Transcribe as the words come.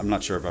I'm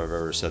not sure if I've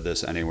ever said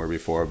this anywhere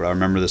before, but I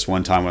remember this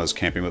one time when I was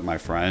camping with my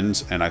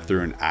friends and I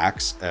threw an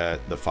axe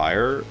at the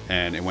fire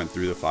and it went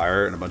through the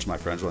fire and a bunch of my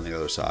friends were on the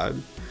other side.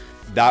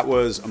 That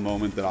was a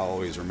moment that I'll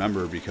always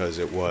remember because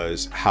it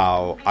was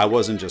how I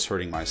wasn't just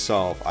hurting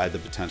myself, I had the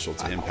potential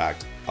to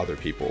impact other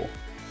people.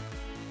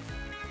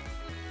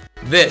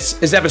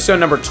 This is episode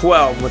number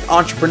 12 with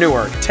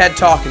entrepreneur, TED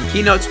Talk, and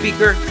keynote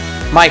speaker,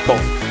 Michael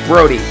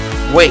Brody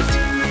Waite.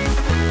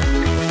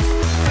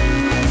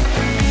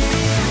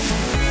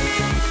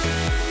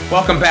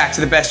 Welcome back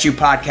to the Best You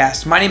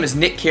podcast. My name is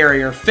Nick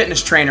Carrier,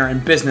 fitness trainer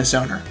and business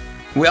owner.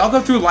 We all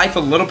go through life a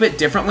little bit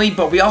differently,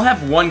 but we all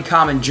have one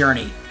common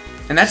journey,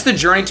 and that's the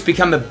journey to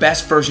become the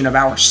best version of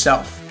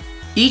ourselves.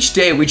 Each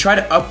day we try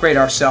to upgrade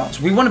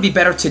ourselves. We want to be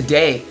better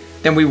today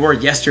than we were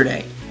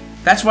yesterday.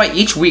 That's why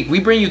each week we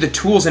bring you the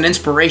tools and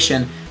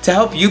inspiration to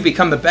help you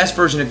become the best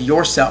version of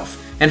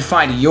yourself and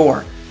find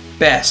your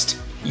best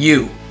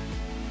you.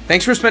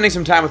 Thanks for spending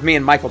some time with me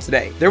and Michael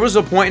today. There was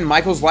a point in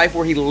Michael's life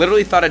where he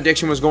literally thought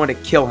addiction was going to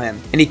kill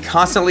him, and he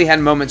constantly had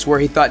moments where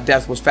he thought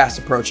death was fast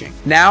approaching.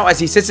 Now, as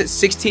he sits at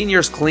 16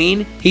 years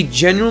clean, he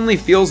genuinely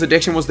feels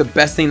addiction was the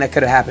best thing that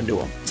could have happened to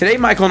him. Today,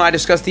 Michael and I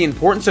discuss the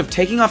importance of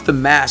taking off the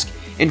mask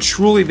and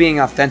truly being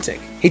authentic.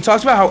 He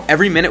talks about how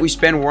every minute we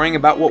spend worrying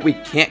about what we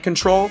can't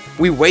control,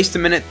 we waste a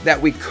minute that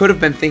we could have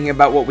been thinking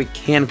about what we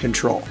can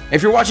control.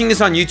 If you're watching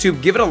this on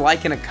YouTube, give it a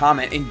like and a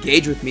comment,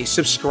 engage with me,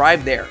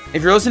 subscribe there.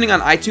 If you're listening on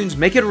iTunes,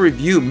 make it a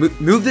review,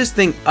 move this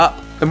thing up.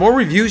 The more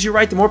reviews you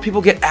write, the more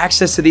people get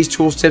access to these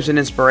tools, tips, and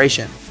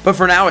inspiration. But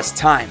for now, it's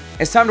time.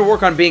 It's time to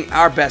work on being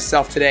our best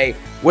self today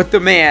with the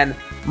man,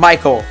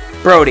 Michael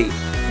Brody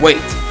Waite.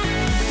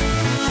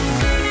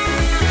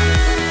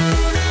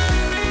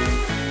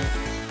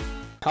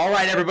 All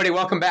right, everybody,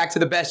 welcome back to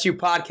the Best You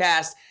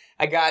podcast.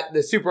 I got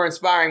the super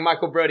inspiring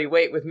Michael Brody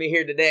Waite with me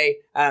here today.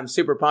 I'm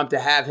super pumped to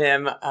have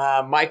him.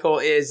 Michael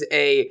is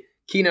a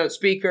keynote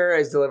speaker,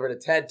 has delivered a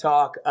TED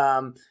Talk,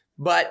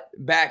 but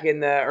back in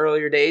the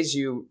earlier days,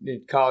 you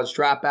did college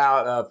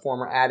dropout, a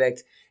former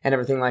addict, and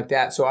everything like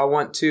that. So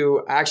I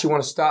actually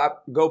want to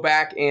go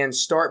back and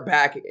start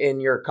back in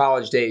your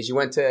college days. You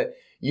went to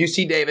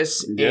UC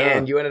Davis,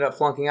 and you ended up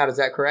flunking out. Is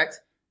that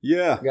correct?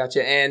 Yeah.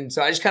 Gotcha. And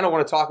so I just kind of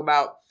want to talk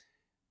about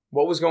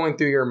what was going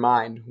through your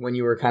mind when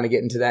you were kind of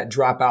getting to that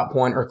dropout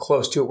point or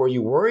close to it? Were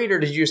you worried, or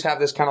did you just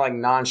have this kind of like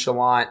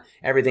nonchalant,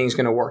 everything's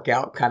going to work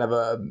out kind of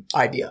a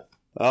idea?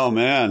 Oh,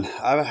 man.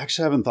 I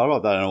actually haven't thought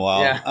about that in a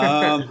while.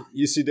 Yeah.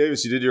 UC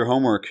Davis, you did your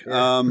homework.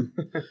 Yeah.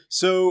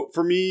 So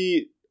for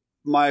me,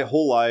 my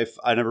whole life,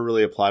 I never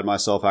really applied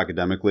myself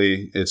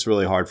academically. It's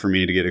really hard for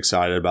me to get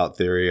excited about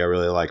theory. I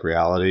really like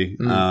reality.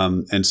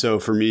 And so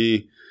for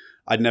me,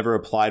 I'd never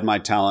applied my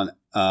talent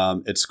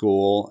at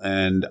school,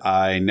 and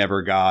I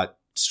never got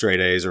straight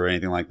A's or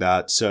anything like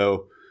that.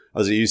 So I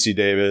was at UC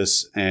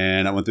Davis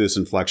and I went through this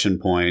inflection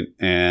point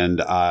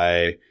and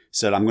I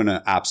said, I'm going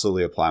to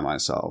absolutely apply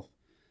myself.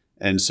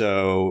 And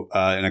so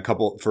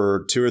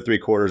for 2 or 3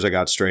 quarters, I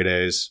got straight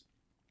A's.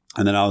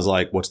 And then I was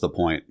like, what's the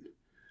point?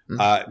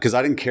 Because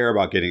I didn't care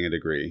about getting a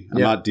degree. I'm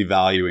not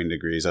devaluing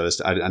degrees.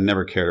 I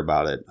never cared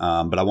about it.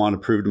 But I wanted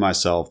to prove to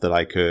myself that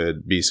I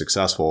could be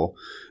successful.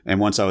 And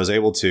once I was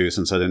able to,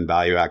 since I didn't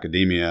value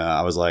academia,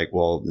 I was like,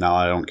 well, now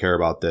I don't care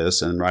about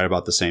this. And right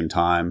about the same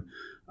time,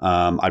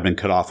 I'd been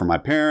cut off from my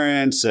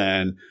parents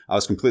and I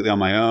was completely on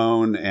my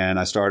own. And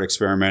I started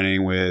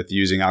experimenting with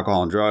using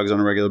alcohol and drugs on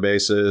a regular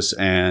basis.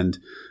 And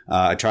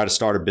I tried to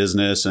start a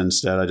business.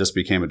 Instead, I just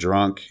became a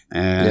drunk.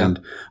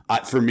 And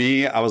for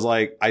me, I was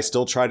like, I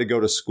still tried to go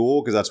to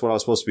school because that's what I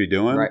was supposed to be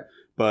doing. Right.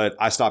 But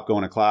I stopped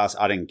going to class.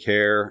 I didn't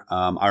care.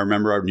 I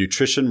remember our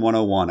Nutrition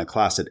 101, a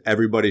class that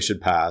everybody should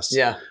pass.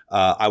 Yeah.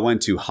 I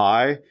went to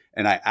high,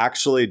 and I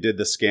actually did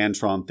the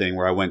Scantron thing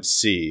where I went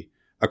C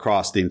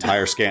across the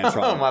entire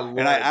Scantron. Oh, my Lord.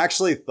 And I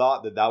actually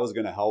thought that was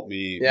going to help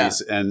me. Yeah.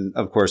 And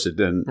of course it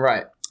didn't.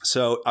 Right.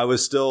 So I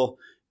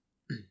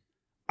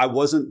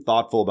wasn't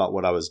thoughtful about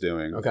what I was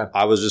doing. Okay.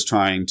 I was just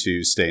trying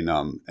to stay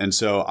numb. And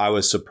so I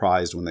was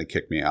surprised when they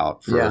kicked me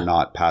out for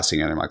not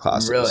passing any of my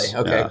classes. Really?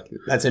 Okay. Yeah.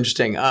 That's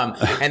interesting. And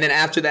then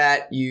after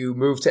that, you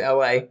moved to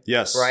LA.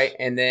 Yes. Right?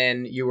 And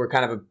then you were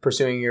kind of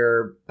pursuing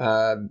your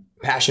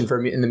passion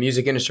in the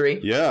music industry.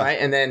 Yeah. Right?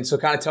 And then, so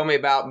kind of tell me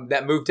about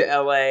that move to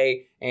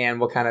LA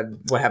and what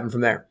happened from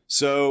there.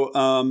 So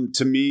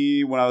to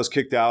me, when I was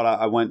kicked out,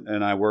 I went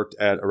and I worked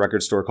at a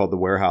record store called The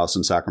Warehouse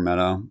in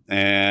Sacramento.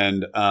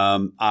 And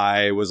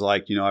I was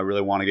like, I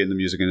really want to get in the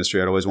music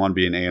industry. I'd always want to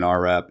be an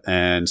A&R rep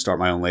and start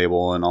my own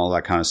label and all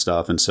that kind of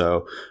stuff. And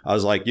so I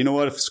was like, you know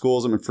what? If school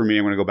isn't for me,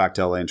 I'm going to go back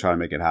to LA and try to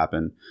make it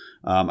happen.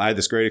 I had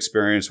this great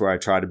experience where I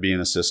tried to be an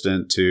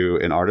assistant to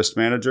an artist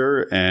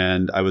manager,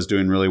 and I was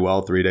doing really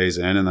well 3 days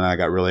in, and then I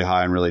got really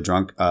high and really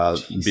drunk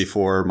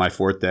before my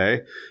 4th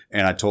day,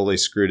 and I totally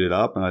screwed it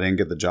up, and I didn't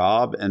get the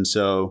job. And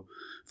so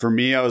for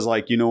me, I was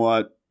like, you know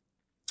what?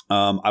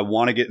 I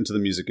want to get into the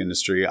music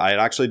industry. I had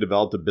actually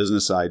developed a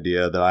business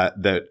idea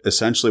that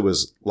essentially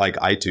was like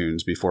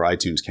iTunes before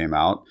iTunes came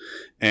out.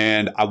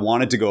 And I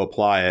wanted to go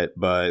apply it,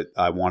 but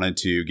I wanted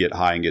to get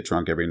high and get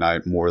drunk every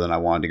night more than I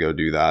wanted to go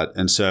do that.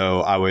 And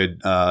so I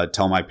would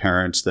tell my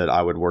parents that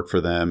I would work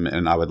for them,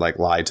 and I would like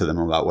lie to them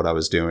about what I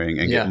was doing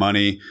and get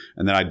money.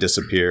 And then I'd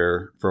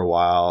disappear for a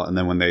while. And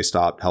then when they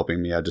stopped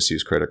helping me, I'd just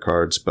use credit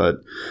cards. But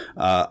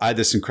I had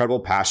this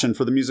incredible passion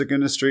for the music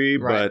industry,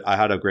 but I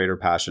had a greater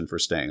passion for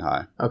staying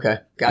high. Okay.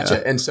 Gotcha.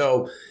 Yeah. And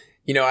so,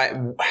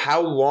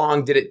 how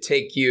long did it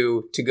take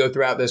you to go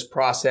throughout this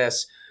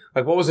process?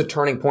 Like, what was the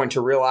turning point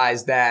to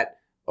realize that,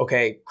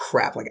 okay,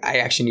 crap, like I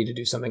actually need to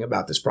do something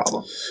about this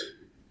problem?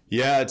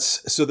 Yeah,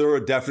 so there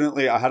were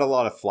definitely, I had a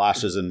lot of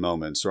flashes and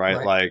moments,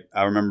 right? Like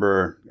I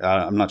remember,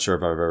 I'm not sure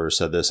if I've ever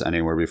said this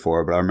anywhere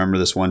before, but I remember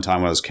this one time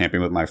when I was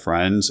camping with my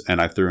friends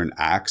and I threw an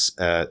axe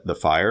at the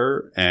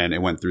fire and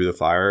it went through the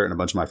fire and a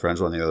bunch of my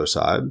friends were on the other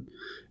side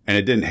and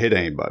it didn't hit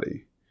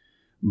anybody.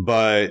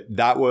 But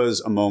that was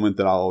a moment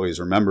that I'll always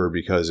remember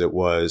because it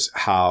was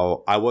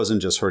how I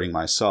wasn't just hurting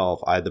myself.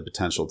 I had the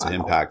potential to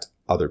impact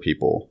other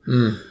people.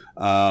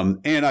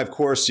 And I, of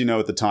course,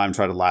 at the time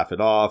tried to laugh it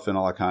off and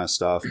all that kind of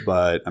stuff.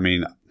 But I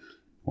mean,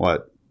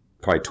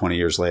 probably 20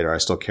 years later, I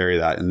still carry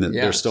that and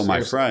they're still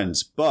my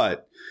friends.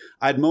 But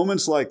I had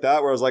moments like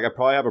that where I was like, I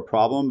probably have a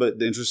problem. But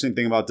the interesting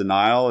thing about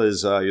denial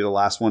is you're the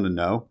last one to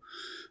know.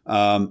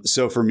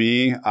 So for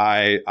me,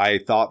 I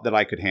thought that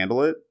I could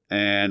handle it.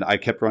 And I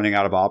kept running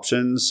out of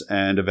options.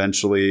 And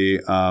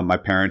eventually my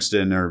parents did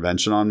an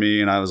intervention on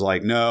me. And I was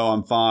like, no,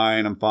 I'm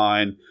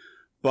fine.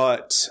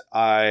 But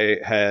I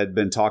had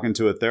been talking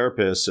to a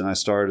therapist and I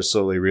started to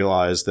slowly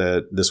realize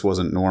that this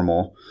wasn't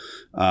normal.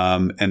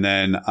 And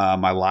then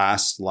my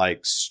last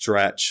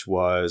stretch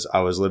was I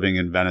was living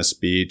in Venice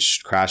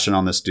Beach, crashing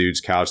on this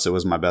dude's couch that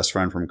was my best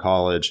friend from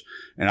college.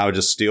 And I would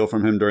just steal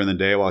from him during the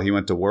day while he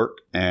went to work.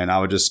 And I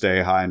would just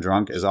stay high and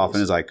drunk as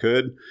often as I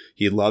could.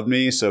 He loved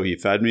me, so he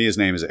fed me. His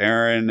name is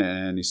Aaron,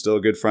 and he's still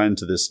a good friend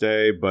to this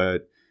day.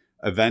 But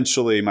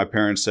eventually my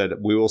parents said,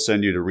 we will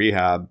send you to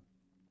rehab.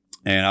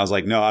 And I was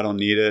like, no, I don't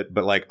need it.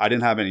 But I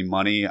didn't have any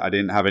money. I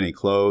didn't have any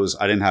clothes.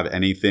 I didn't have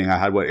anything. I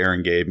had what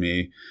Aaron gave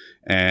me.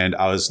 And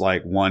I was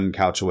one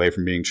couch away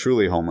from being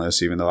truly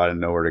homeless, even though I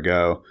didn't know where to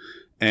go.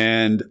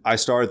 And I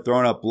started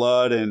throwing up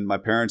blood and my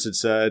parents had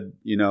said,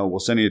 we'll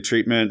send you to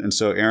treatment. And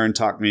so Aaron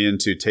talked me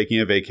into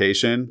taking a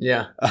vacation.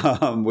 Yeah.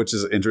 Which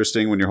is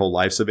interesting when your whole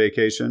life's a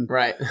vacation.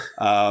 Right.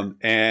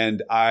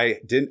 And I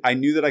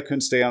knew that I couldn't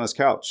stay on his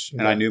couch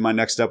and I knew my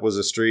next step was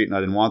the street and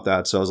I didn't want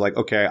that. So I was like,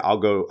 okay, I'll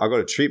go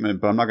to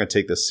treatment, but I'm not going to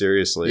take this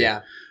seriously.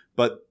 Yeah.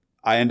 But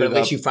I ended up. At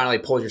least you finally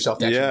pulled yourself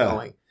to actually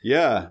going.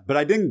 Yeah. But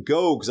I didn't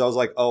go because I was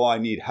like, oh, I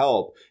need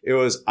help. It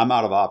was, I'm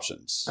out of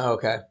options. Oh,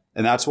 okay.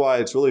 And that's why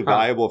it's really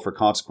valuable for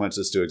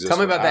consequences to exist. Tell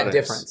me about addicts.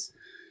 That difference.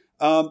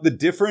 The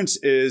difference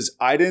is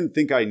I didn't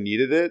think I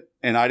needed it.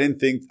 And I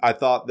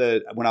thought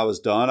that when I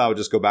was done, I would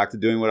just go back to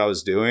doing what I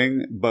was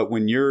doing. But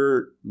when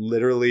you're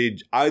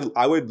literally,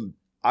 I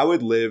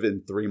would live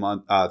in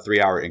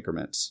 3-hour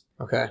increments.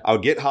 Okay. I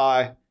would get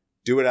high,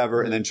 do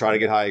whatever, and then try to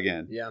get high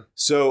again. Yeah.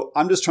 So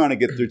I'm just trying to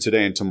get through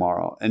today and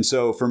tomorrow. And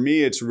so for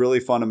me, it's really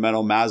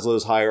fundamental.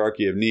 Maslow's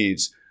hierarchy of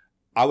needs.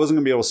 I wasn't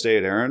going to be able to stay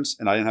at Aaron's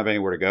and I didn't have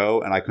anywhere to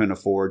go and I couldn't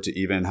afford to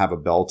even have a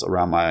belt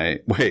around my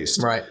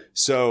waist. Right.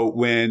 So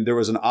when there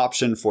was an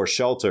option for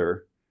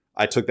shelter,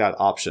 I took that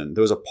option.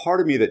 There was a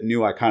part of me that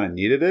knew I kind of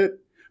needed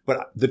it.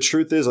 But the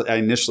truth is I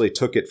initially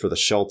took it for the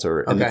shelter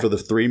and for the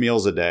 3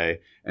 meals a day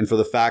and for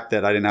the fact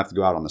that I didn't have to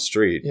go out on the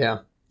street. Yeah.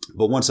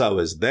 But once I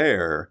was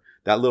there,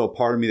 that little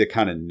part of me that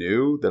kind of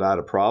knew that I had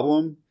a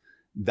problem,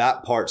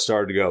 that part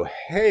started to go,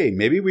 hey,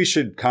 maybe we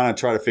should kind of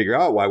try to figure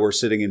out why we're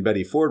sitting in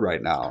Betty Ford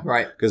right now.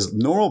 Right. Because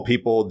normal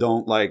people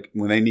don't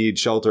when they need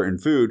shelter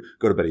and food,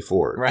 go to Betty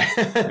Ford. Right.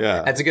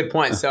 Yeah. That's a good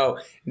point. So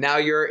now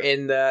you're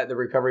in the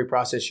recovery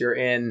process. You're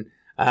in,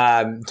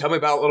 tell me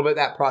about a little bit of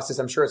that process.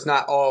 I'm sure it's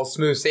not all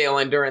smooth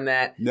sailing during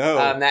that,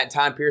 that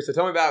time period. So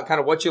tell me about kind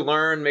of what you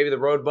learned, maybe the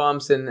road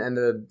bumps and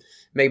the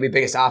maybe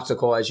biggest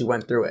obstacle as you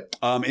went through it.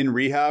 In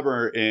rehab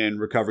or in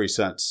recovery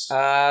sense?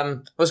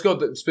 Let's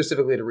go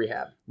specifically to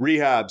rehab.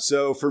 Rehab.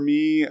 So for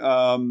me,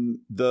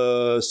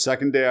 the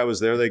second day I was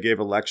there, they gave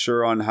a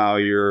lecture on how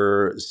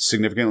you're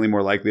significantly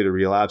more likely to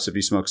relapse if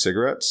you smoke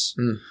cigarettes.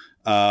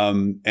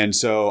 And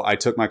so I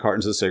took my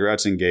cartons of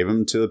cigarettes and gave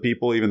them to the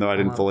people, even though I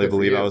didn't fully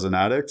believe I was an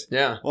addict.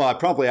 Yeah. Well, I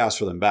promptly asked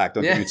for them back.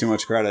 Don't give me too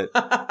much credit.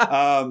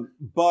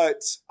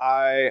 But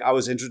I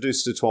was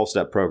introduced to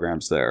 12-step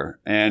programs there.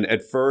 And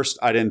at first,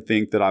 I didn't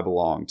think that I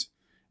belonged.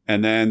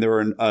 And then there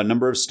were a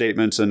number of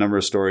statements, a number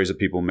of stories that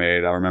people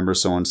made. I remember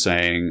someone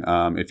saying,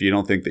 if you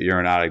don't think that you're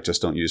an addict,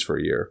 just don't use for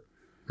a year.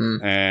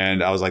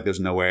 And I was like, there's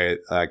no way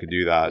I could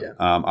do that. Yeah.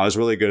 I was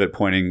really good at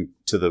pointing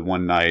to the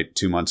one night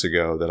 2 months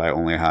ago that I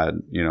only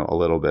had, a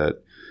little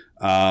bit.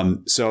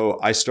 So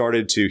I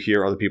started to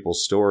hear other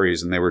people's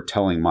stories and they were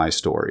telling my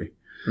story.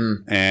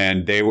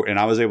 And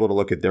I was able to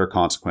look at their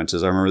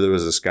consequences. I remember there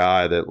was this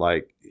guy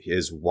that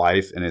his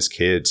wife and his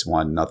kids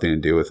wanted nothing to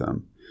do with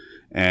him.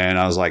 And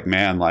I was like,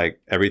 man,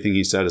 everything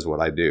he said is what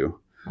I do.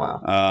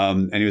 Wow.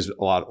 And he was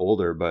a lot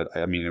older, but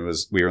I mean,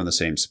 we were in the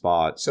same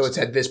spot. So it's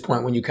at this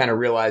point when you kind of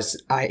realize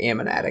I am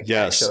an addict.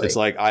 Yes. Actually. It's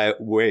like,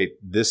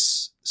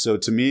 so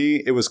to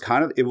me, it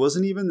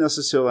wasn't even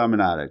necessarily I'm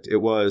an addict. It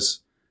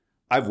was,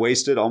 I've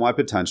wasted all my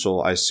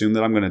potential. I assume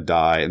that I'm going to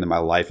die and then my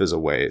life is a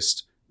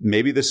waste.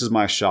 Maybe this is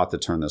my shot to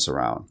turn this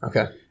around.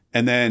 Okay.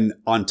 And then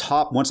on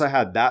top, once I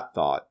had that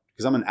thought,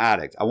 because I'm an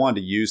addict, I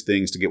wanted to use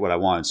things to get what I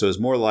wanted. So it's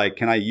more like,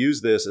 can I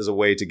use this as a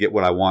way to get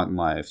what I want in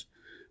life?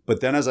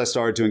 But then as I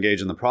started to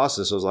engage in the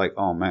process, I was like,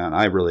 oh man,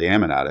 I really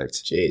am an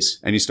addict. Jeez.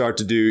 And it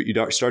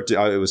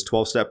was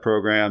 12-step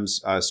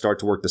programs, start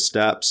to work the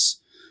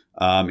steps.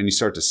 And you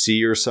start to see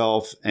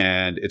yourself,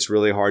 and it's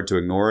really hard to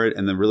ignore it.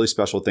 And the really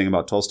special thing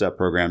about 12-step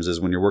programs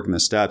is when you're working the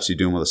steps, you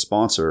do them with a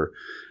sponsor.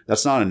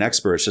 That's not an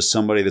expert. It's just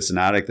somebody that's an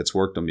addict that's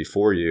worked them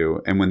before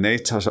you. And when they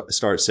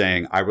start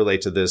saying, I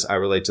relate to this, I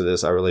relate to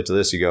this, I relate to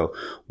this, you go,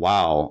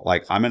 wow,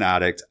 like I'm an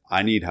addict.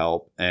 I need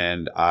help.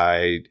 And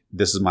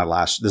this is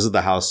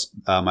the house.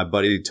 My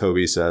buddy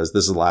Toby says,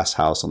 this is the last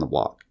house on the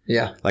block.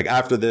 Yeah. Like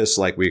after this,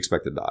 like we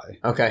expect to die.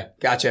 Okay.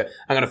 Gotcha.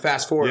 I'm going to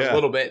fast forward a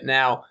little bit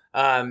now.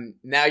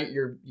 Now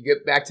you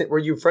get back to where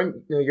you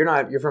from? No,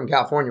 you're from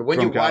California. Why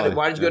did you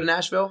go to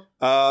Nashville?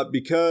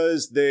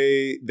 Because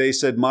they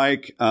said,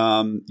 Mike,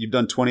 you've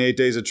done 28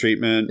 days of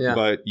treatment,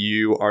 but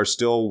you are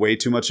still way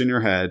too much in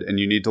your head and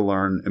you need to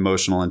learn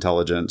emotional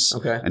intelligence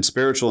and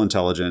spiritual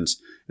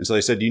intelligence. And so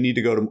they said, you need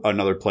to go to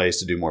another place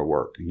to do more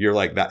work. You're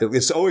like that.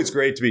 It's always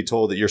great to be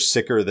told that you're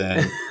sicker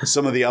than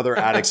some of the other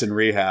addicts in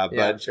rehab,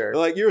 but sure. They're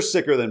like, you're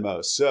sicker than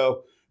most.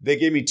 So they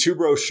gave me 2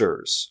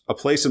 brochures, a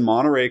place in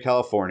Monterey,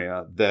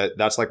 California,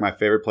 that's like my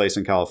favorite place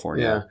in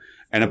California,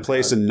 and a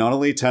place in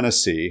Nunnally,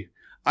 Tennessee.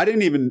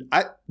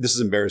 This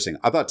is embarrassing.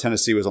 I thought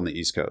Tennessee was on the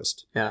East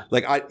Coast. Yeah.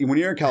 Like when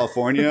you're in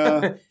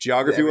California,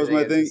 geography was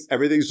my thing.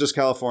 Everything's just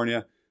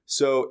California.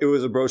 So it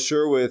was a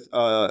brochure with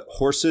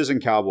horses and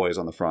cowboys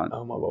on the front.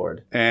 Oh, my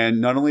Lord. And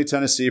Nunnally,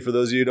 Tennessee, for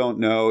those of you who don't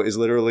know, is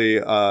literally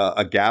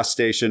a gas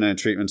station and a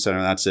treatment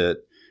center. That's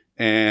it.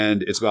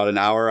 And it's about an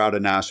hour out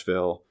of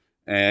Nashville.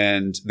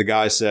 And the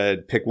guy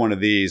said, pick one of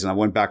these. And I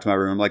went back to my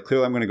room. I'm like,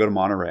 clearly I'm going to go to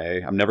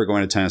Monterey. I'm never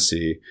going to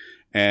Tennessee.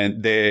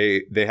 And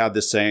they have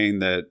this saying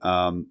that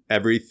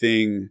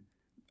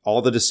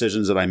all the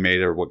decisions that I made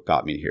are what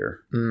got me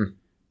here. Mm.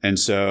 And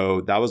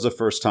so that was the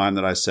first time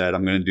that I said,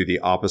 I'm going to do the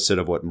opposite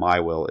of what my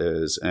will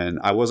is. And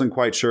I wasn't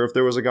quite sure if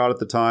there was a God at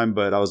the time,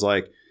 but I was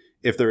like,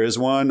 if there is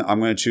one,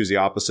 I'm going to choose the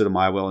opposite of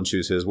my will and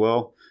choose his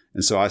will.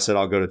 And so I said,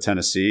 I'll go to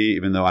Tennessee,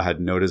 even though I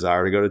had no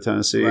desire to go to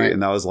Tennessee. Right.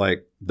 And that was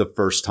like the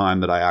first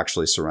time that I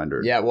actually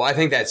surrendered. Yeah. Well, I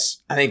think that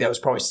was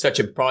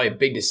probably a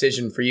big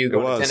decision for you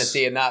going to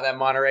Tennessee and not that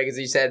Monterey, because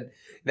you said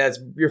that's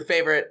your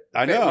favorite,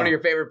 one of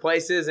your favorite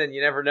places. And you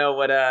never know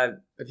what,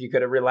 if you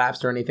could have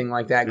relapsed or anything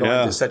like that,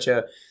 going to such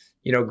a,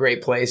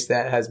 great place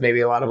that has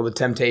maybe a lot of the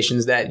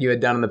temptations that you had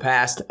done in the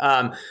past.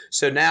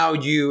 So now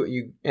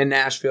you in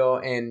Nashville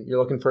and you're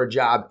looking for a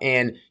job,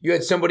 and you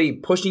had somebody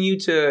pushing you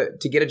to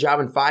get a job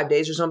in 5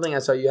 days or something. I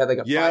saw you had like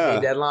a 5-day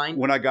deadline.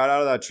 When I got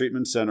out of that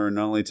treatment center in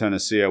Nunnally,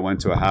 Tennessee, I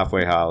went to a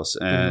halfway house,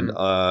 and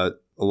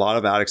a lot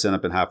of addicts end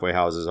up in halfway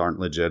houses, aren't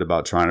legit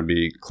about trying to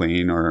be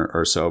clean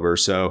or sober.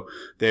 So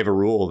they have a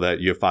rule that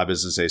you have 5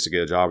 business days to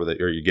get a job,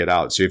 or you get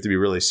out. So you have to be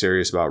really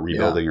serious about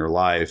rebuilding your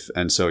life.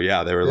 And so,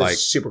 they were like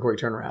super quick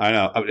turnaround. I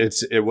know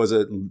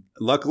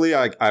luckily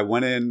I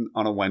went in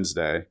on a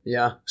Wednesday.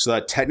 Yeah. So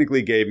that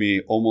technically gave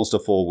me almost a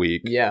full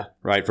week. Yeah.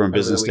 Right. From a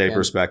business day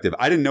perspective.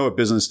 I didn't know what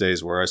business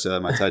days were. I said that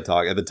in my TED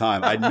talk at the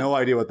time. I had no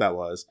idea what that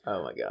was.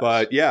 Oh my gosh.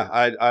 But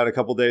I had a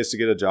couple days to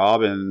get a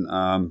job, and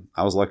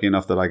I was lucky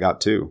enough that I got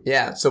 2.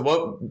 Yeah. So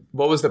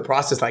what was the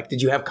process like?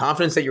 Did you have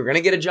confidence that you were going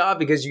to get a job?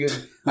 Because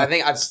I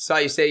think I saw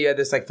you say you had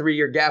this like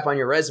 3-year gap on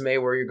your resume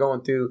where you're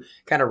going through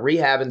kind of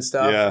rehab and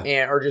stuff,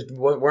 or just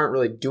weren't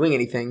really doing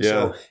anything. Yeah.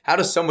 So how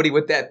does somebody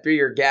with that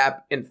 3-year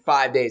gap in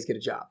 5 days get a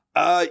job?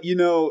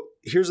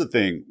 Here's the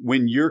thing.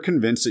 When you're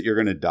convinced that you're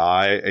going to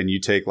die and you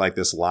take like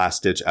this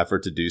last ditch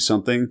effort to do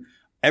something,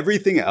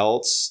 everything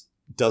else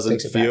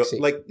doesn't feel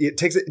like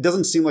it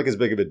doesn't seem like as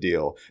big of a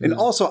deal. Mm-hmm. And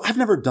also, I've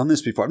never done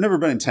this before. I've never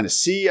been in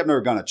Tennessee. I've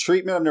never gone to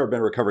treatment. I've never been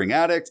a recovering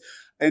addict.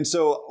 And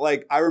so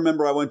like, I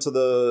remember I went to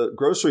the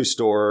grocery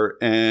store,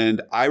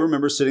 and I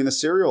remember sitting in the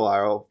cereal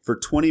aisle for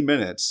 20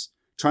 minutes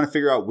trying to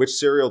figure out which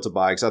cereal to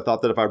buy, because I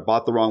thought that if I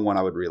bought the wrong one,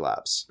 I would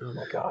relapse. Oh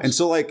my gosh. And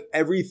so like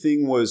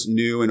everything was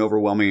new and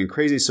overwhelming and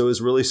crazy. So it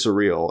was really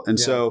surreal. And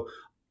so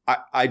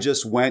I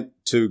just went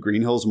to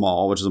Green Hills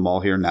Mall, which is a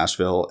mall here in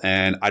Nashville,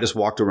 and I just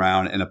walked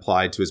around and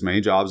applied to as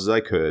many jobs as I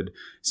could.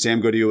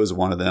 Sam Goody was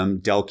one of them.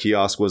 Del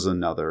Kiosk was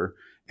another.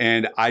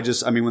 And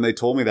when they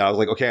told me that, I was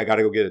like, okay, I got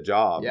to go get a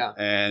job. Yeah.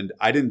 And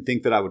I didn't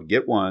think that I would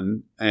get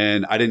one.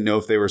 And I didn't know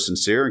if they were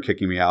sincere in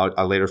kicking me out.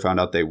 I later found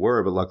out they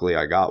were, but luckily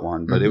I got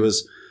one. But I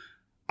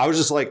was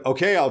just like,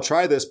 okay, I'll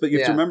try this. But you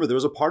have to remember, there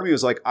was a part of me that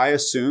was like, I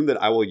assume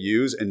that I will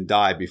use and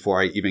die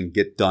before I even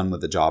get done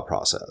with the job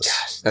process.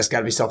 Gosh, that's got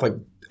to be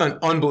an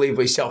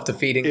unbelievably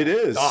self-defeating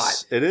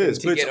thought. It is.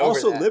 But it's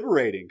also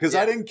liberating because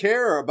I didn't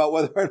care about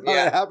whether or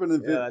not it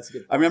happened. That's a good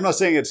point. I mean, I'm not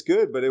saying it's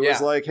good, but it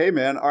was like, hey,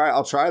 man, all right,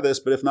 I'll try this.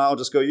 But if not, I'll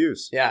just go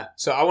use. Yeah.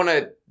 So I want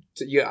to,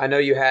 I know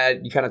you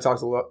kind of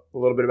talked a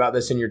little bit about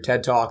this in your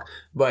TED Talk,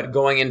 but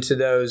going into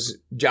those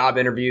job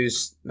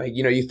interviews, like,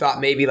 you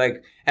thought maybe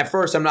like at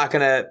first I'm not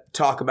going to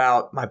talk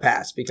about my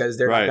past because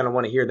they're not going to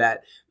want to hear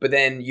that. But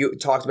then you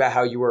talked about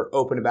how you were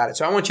open about it.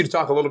 So I want you to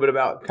talk a little bit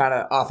about kind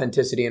of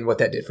authenticity and what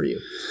that did for you.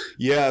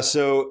 Yeah.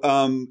 So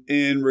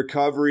in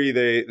recovery,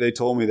 they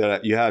told me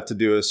that you have to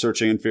do a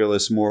searching and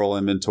fearless moral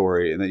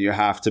inventory and that you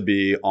have to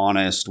be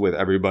honest with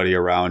everybody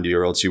around you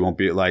or else you won't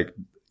be like,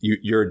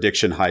 your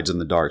addiction hides in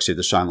the dark. So you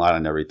have to shine light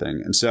on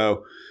everything. And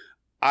so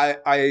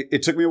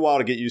it took me a while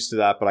to get used to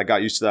that, but I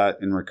got used to that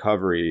in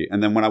recovery.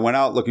 And then when I went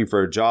out looking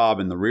for a job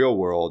in the real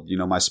world,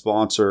 my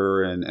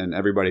sponsor and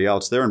everybody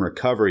else, they're in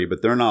recovery,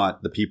 but they're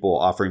not the people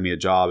offering me a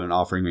job and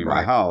offering me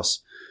my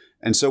house.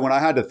 And so when I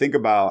had to think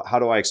about how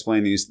do I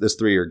explain this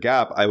 3-year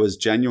gap, I was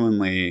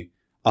genuinely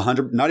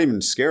 100, not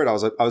even scared. I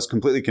was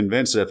completely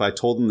convinced that if I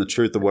told them the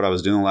truth of what I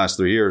was doing the last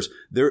 3 years,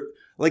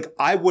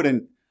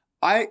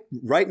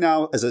 right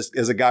now,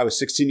 as a guy with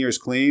 16 years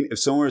clean, if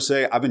someone were to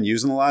say, I've been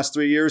using the last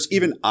 3 years,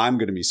 even I'm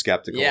going to be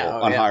skeptical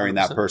on hiring 100%.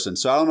 That person.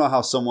 So I don't know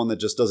how someone that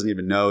just doesn't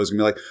even know is going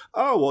to be like,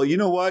 oh, well, you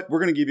know what? We're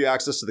going to give you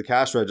access to the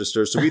cash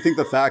register. So we think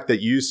the fact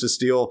that you used to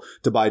steal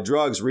to buy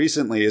drugs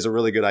recently is a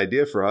really good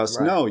idea for us.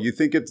 Right. No, you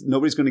think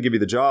nobody's going to give you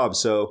the job.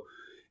 So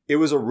it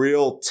was a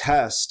real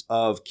test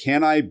of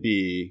can I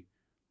be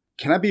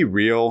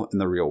real in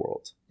the real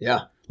world?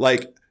 Yeah.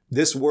 Like,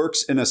 this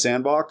works in a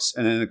sandbox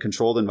and in a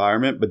controlled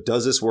environment, but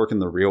does this work in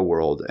the real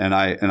world? And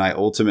I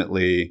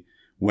ultimately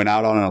went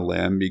out on a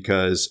limb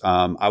because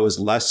I was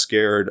less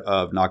scared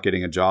of not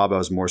getting a job. I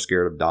was more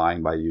scared of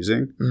dying by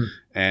using.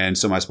 And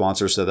so my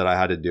sponsor said that I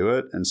had to do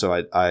it. And so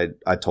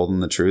I told them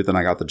the truth and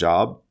I got the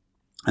job.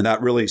 And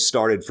that really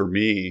started for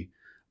me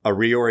a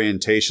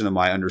reorientation of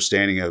my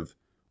understanding of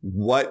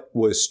what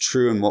was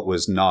true and what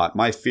was not.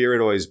 My fear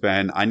had always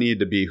been, I need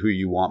to be who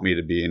you want me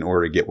to be in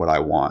order to get what I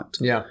want.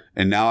 Yeah.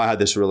 And now I had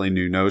this really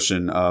new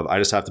notion of I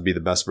just have to be the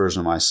best version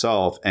of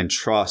myself and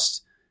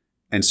trust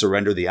and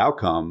surrender the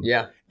outcome.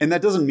 Yeah. And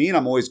that doesn't mean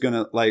I'm always going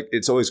to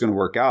it's always going to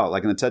work out.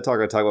 Like in the TED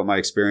Talk, I talk about my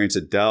experience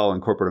at Dell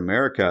and corporate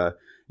America.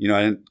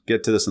 I didn't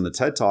get to this in the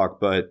TED Talk,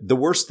 but the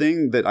worst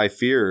thing that I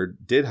feared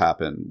did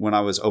happen when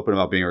I was open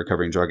about being a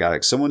recovering drug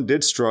addict. Someone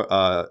did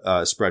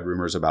spread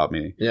rumors about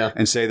me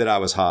and say that I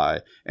was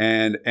high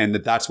and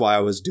that's why I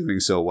was doing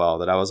so well,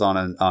 that I was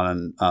on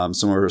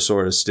some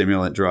sort of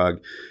stimulant drug.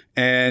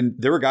 And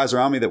there were guys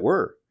around me that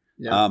were.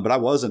 Yeah. But I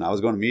wasn't. I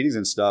was going to meetings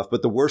and stuff.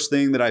 But the worst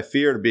thing that I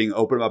feared, being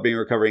open about being a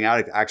recovering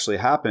addict, actually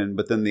happened.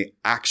 But then the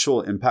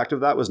actual impact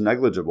of that was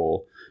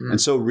negligible. And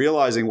so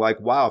realizing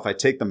wow, if I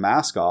take the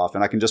mask off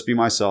and I can just be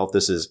myself,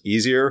 this is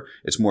easier.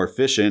 It's more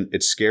efficient.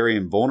 It's scary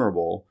and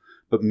vulnerable.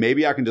 But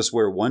maybe I can just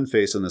wear one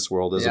face in this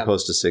world as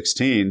opposed to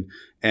 16.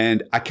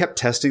 And I kept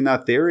testing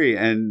that theory.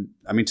 And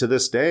I mean, to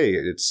this day,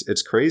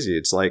 it's crazy.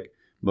 It's like,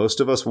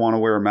 most of us want to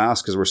wear a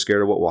mask because we're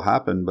scared of what will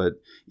happen. But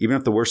even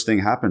if the worst thing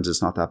happens,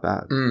 it's not that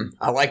bad.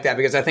 I like that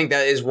because I think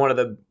that is one of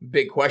the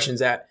big questions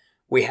that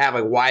we have.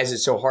 Like, why is it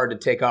so hard to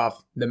take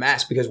off the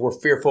mask? Because we're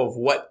fearful of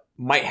what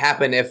might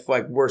happen if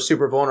we're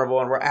super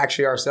vulnerable and we're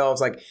actually ourselves.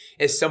 Like,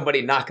 is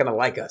somebody not going to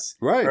like us?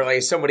 Right. Or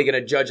is somebody going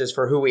to judge us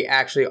for who we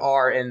actually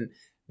are? And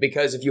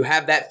because if you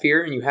have that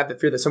fear and you have the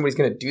fear that somebody's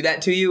going to do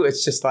that to you,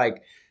 it's just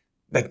like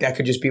that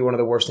could just be one of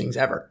the worst things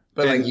ever.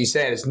 But like you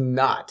said, it's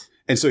not.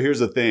 And so here's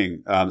the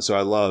thing. So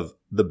I love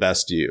the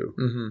best you.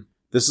 Mm-hmm.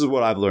 This is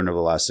what I've learned over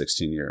the last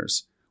 16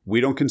 years.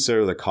 We don't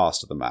consider the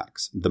cost of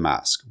the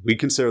mask. We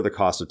consider the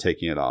cost of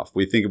taking it off.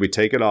 We think if we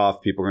take it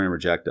off, people are going to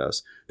reject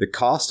us. The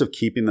cost of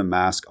keeping the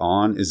mask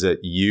on is that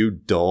you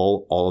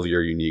dull all of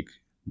your unique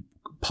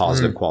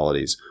positive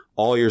qualities,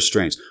 all your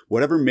strengths,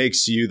 whatever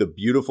makes you the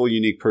beautiful,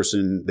 unique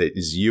person that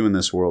is you in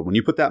this world. When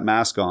you put that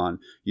mask on,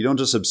 you don't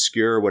just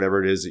obscure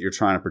whatever it is that you're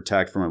trying to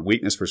protect from a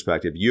weakness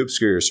perspective. You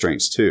obscure your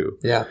strengths too.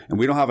 Yeah. And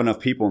we don't have enough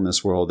people in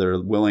this world that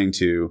are willing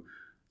to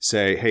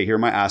say, hey, here are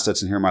my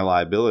assets and here are my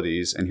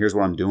liabilities. And here's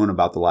what I'm doing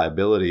about the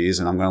liabilities.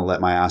 And I'm going to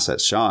let my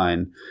assets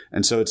shine.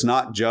 And so it's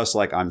not just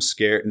like I'm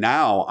scared.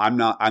 Now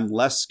I'm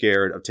less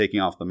scared of taking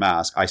off the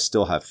mask. I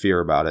still have fear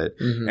about it.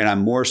 Mm-hmm. And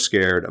I'm more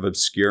scared of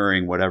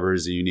obscuring whatever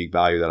is the unique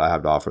value that I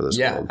have to offer this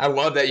world. I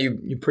love that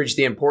you preach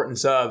the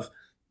importance of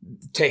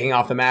taking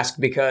off the mask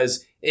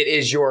because it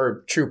is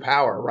your true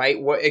power, right?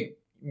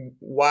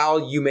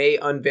 While you may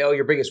unveil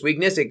your biggest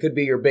weakness, it could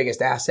be your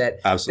biggest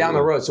asset down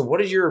the road. So what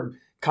is your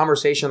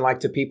conversation like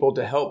to people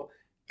to help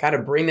kind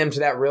of bring them to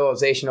that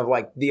realization of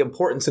the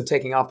importance of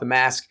taking off the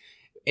mask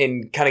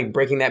and kind of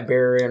breaking that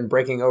barrier and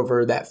breaking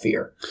over that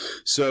fear?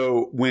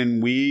 So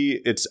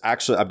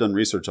I've done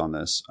research on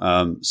this.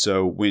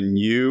 So when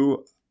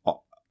you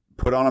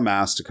put on a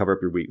mask to cover up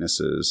your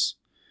weaknesses,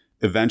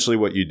 eventually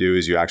what you do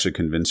is you actually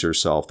convince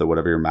yourself that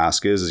whatever your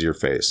mask is your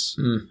face.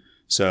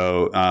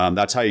 So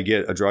that's how you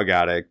get a drug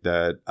addict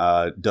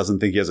that doesn't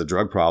think he has a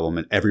drug problem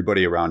and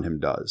everybody around him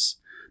does.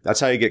 That's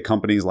how you get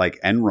companies like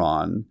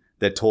Enron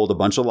that told a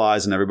bunch of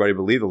lies and everybody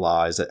believed the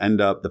lies that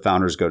end up the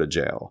founders go to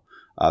jail.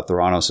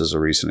 Theranos is a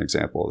recent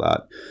example of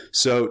that.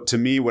 So to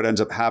me, what ends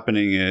up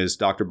happening is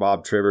Dr.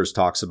 Bob Trivers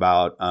talks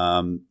about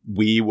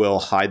we will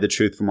hide the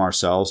truth from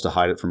ourselves to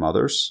hide it from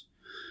others.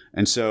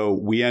 And so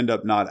we end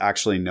up not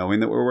actually knowing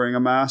that we're wearing a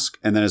mask.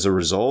 And then as a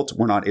result,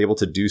 we're not able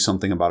to do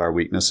something about our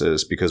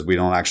weaknesses because we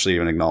don't actually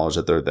even acknowledge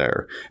that they're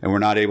there. And we're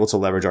not able to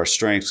leverage our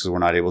strengths because we're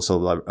not able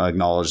to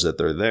acknowledge that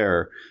they're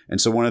there. And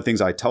so one of the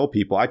things I tell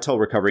people, I tell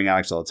recovering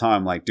addicts all the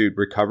time, like, dude,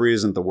 recovery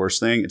isn't the worst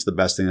thing. It's the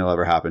best thing that'll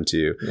ever happen to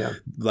you. Yeah.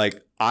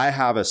 Like, I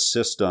have a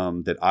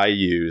system that I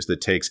use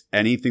that takes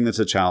anything that's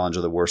a challenge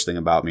or the worst thing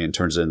about me and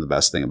turns it into the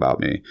best thing about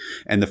me.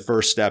 And the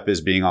first step is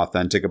being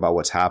authentic about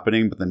what's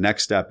happening. But the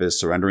next step is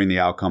surrendering the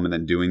outcome and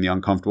then doing the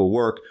uncomfortable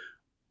work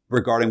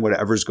regarding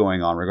whatever's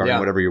going on, regarding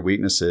whatever your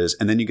weakness is.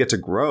 And then you get to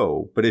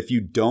grow. But if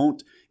you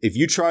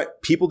try,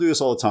 people do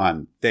this all the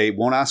time. They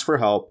won't ask for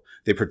help.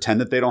 They pretend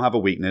that they don't have a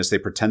weakness. They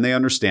pretend they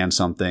understand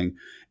something.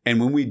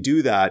 And when we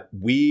do that,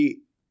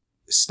 we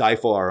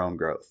stifle our own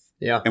growth.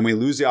 Yeah. And we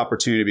lose the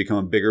opportunity to become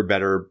a bigger,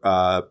 better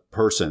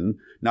person,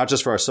 not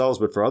just for ourselves,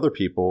 but for other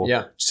people,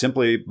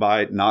 simply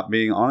by not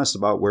being honest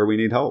about where we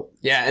need help.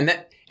 Yeah.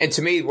 And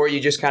to me, where you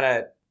just kind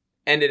of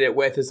ended it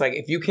with is like,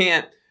 if you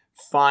can't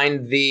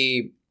find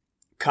the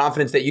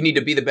confidence that you need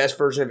to be the best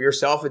version of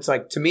yourself, it's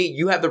like, to me,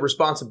 you have the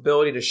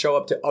responsibility to show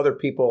up to other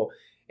people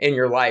in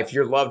your life,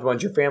 your loved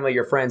ones, your family,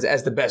 your friends,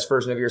 as the best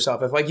version of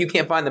yourself. If like you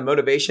can't find the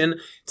motivation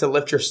to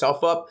lift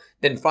yourself up,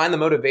 then find the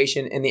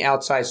motivation in the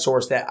outside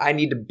source that I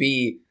need to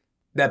be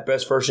that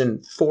best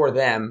version for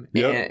them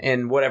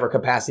in whatever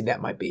capacity that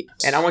might be.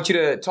 And I want you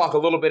to talk a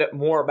little bit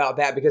more about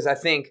that, because I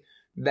think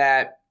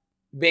that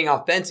being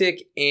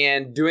authentic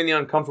and doing the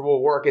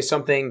uncomfortable work is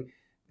something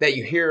that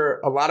you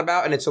hear a lot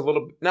about, and it's a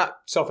little not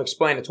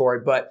self-explanatory,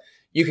 but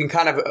you can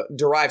kind of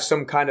derive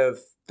some kind of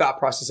thought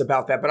process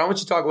about that. But I want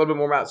you to talk a little bit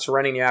more about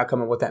surrendering the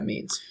outcome and what that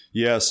means.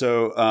 Yeah.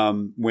 So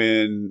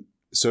in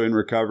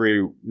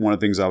recovery, one of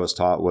the things I was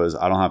taught was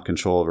I don't have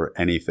control over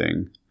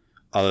anything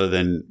other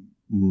than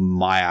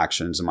my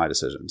actions and my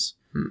decisions.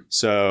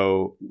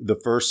 So the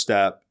first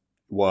step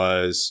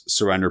was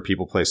surrender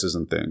people, places,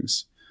 and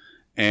things.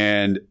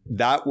 And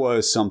that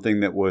was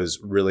something that was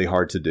really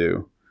hard to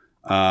do.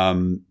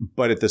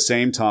 But at the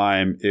same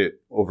time,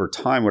 over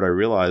time, what I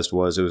realized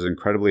was it was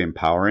incredibly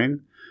empowering,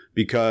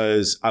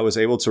 because I was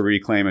able to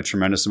reclaim a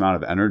tremendous amount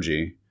of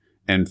energy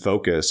and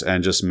focus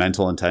and just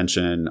mental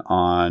intention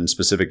on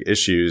specific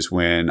issues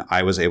when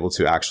I was able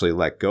to actually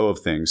let go of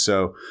things.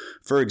 So,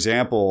 for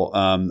example,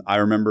 I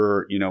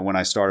remember, when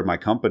I started my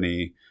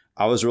company,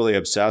 I was really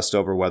obsessed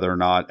over whether or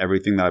not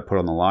everything that I put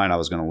on the line I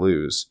was going to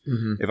lose.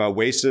 Mm-hmm. If I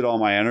wasted all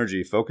my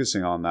energy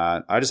focusing on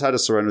that, I just had to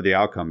surrender the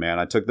outcome, man.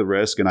 I took the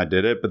risk and I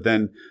did it. But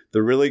then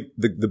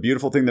the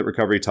beautiful thing that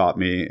recovery taught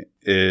me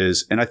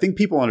is, and I think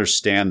people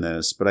understand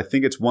this, but I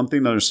think it's one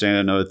thing to understand,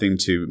 another thing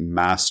to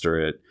master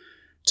it,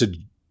 to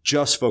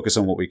just focus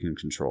on what we can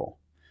control,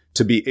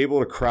 to be able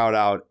to crowd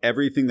out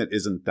everything that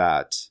isn't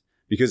that.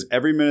 Because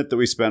every minute that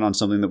we spend on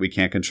something that we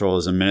can't control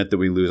is a minute that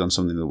we lose on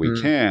something that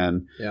we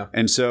can. Yeah.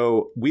 And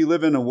so we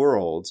live in a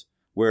world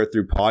where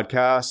through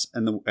podcasts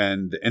and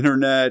the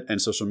internet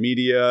and social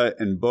media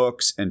and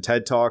books and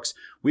TED Talks,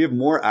 we have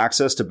more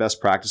access to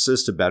best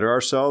practices to better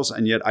ourselves.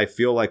 And yet I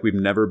feel like we've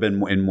never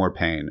been in more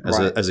pain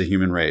as a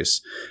human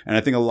race. And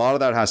I think a lot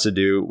of that has to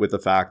do with the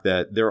fact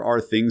that there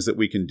are things that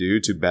we can do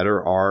to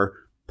better our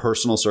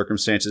personal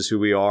circumstances, who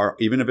we are,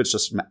 even if it's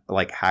just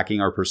like hacking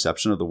our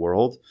perception of the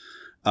world.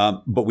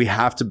 But we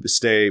have to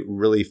stay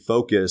really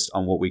focused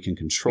on what we can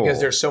control.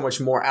 Because there's so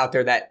much more out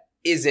there that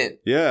isn't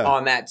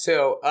on that.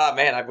 So,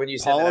 man, when you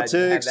said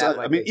politics, that,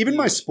 I mean, even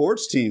my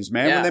sports teams,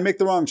 man, when they make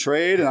the wrong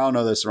trade, and I don't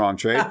know that's the wrong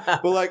trade,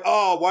 but like,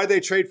 oh, why'd they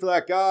trade for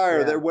that guy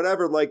or they're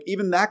whatever, like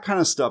even that kind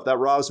of stuff, that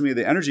robs me of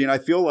the energy. And I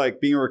feel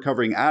like being a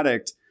recovering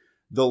addict,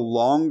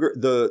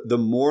 the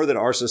more that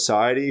our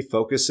society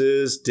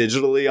focuses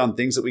digitally on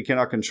things that we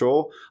cannot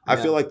control, I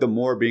feel like the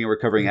more being a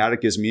recovering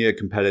addict gives me a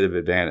competitive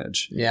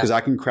advantage. Because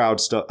I can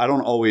crowd stuff. I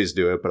don't always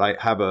do it, but I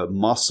have a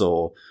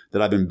muscle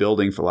that I've been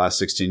building for the last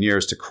 16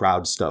 years to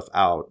crowd stuff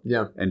out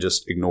and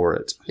just ignore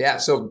it. Yeah.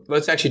 So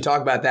let's actually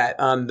talk about that.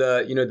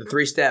 The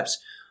 3 steps.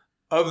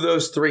 Of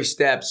those 3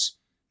 steps,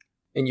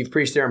 and you've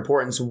preached their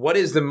importance, what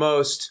is the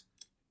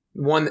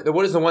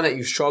one that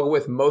you struggle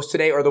with most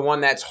today, or the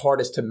one that's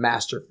hardest to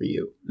master for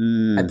you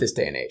at this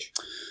day and age?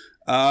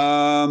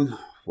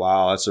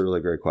 Wow, that's a really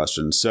great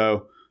question.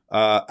 So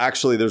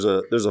actually there's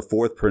a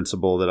 4th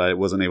principle that I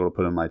wasn't able to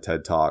put in my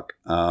TED Talk.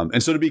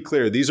 And so to be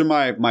clear, these are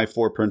my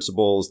 4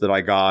 principles that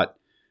I got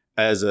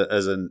as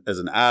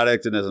an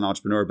addict and as an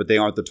entrepreneur, but they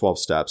aren't the 12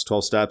 steps.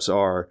 12 steps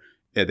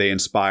they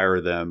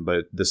inspire them,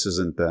 but this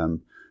isn't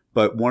them.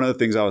 But one of the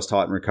things I was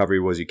taught in recovery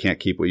was you can't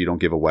keep what you don't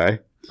give away.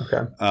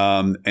 Okay.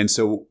 And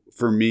so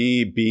for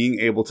me, being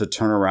able to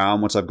turn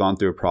around once I've gone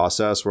through a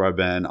process where I've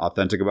been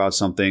authentic about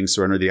something,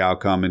 surrendered the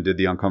outcome, and did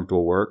the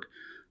uncomfortable work,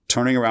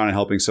 turning around and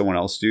helping someone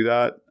else do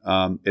that,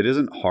 it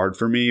isn't hard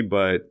for me,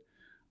 but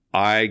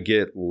I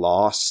get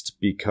lost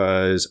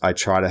because I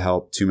try to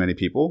help too many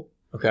people.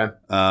 Okay.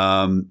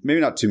 Maybe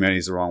not too many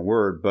is the wrong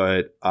word,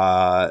 but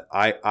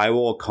I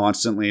will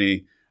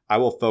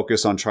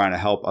focus on trying to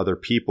help other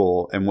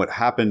people. And what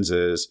happens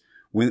is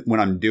when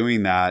I'm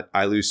doing that,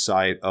 I lose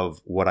sight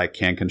of what I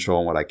can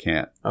control and what I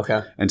can't.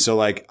 Okay. And so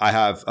like I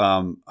have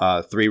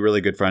 3 really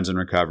good friends in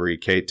recovery,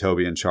 Kate,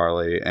 Toby, and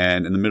Charlie.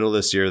 And in the middle of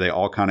this year, they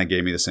all kind of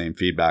gave me the same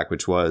feedback,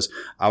 which was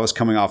I was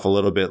coming off a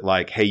little bit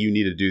like, hey, you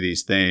need to do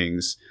these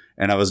things.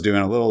 And I was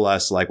doing a little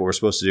less like what we're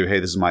supposed to do.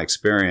 Hey, this is my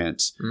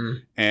experience.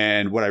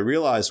 And what I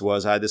realized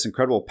was I had this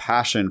incredible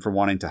passion for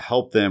wanting to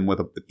help them with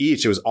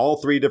each. It was all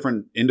 3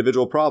 different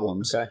individual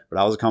problems, but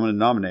I was a common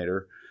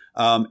denominator.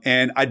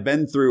 And I'd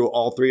been through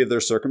all 3 of their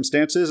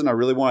circumstances and I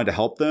really wanted to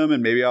help them.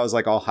 And maybe I was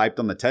like all hyped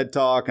on the TED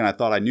Talk and I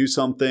thought I knew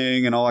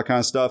something and all that kind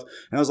of stuff.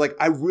 And I was like,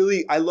 I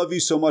love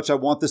you so much. I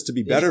want this to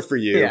be better for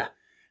you. Yeah.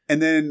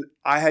 And then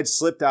I had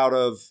slipped out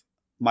of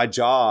my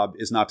job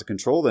is not to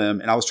control them.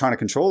 And I was trying to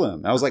control them.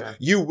 And I was like,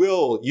 you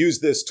will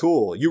use this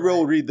tool. You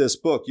will read this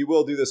book. You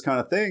will do this kind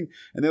of thing.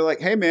 And they're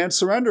like, hey man,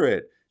 surrender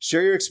it.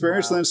 Share your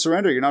experience and then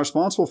surrender. You're not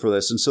responsible for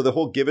this. And so the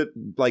whole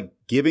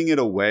giving it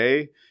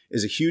away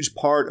is a huge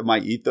part of my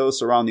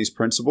ethos around these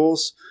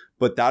principles.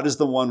 But that is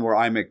the one where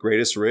I'm at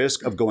greatest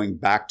risk of going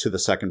back to the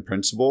second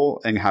principle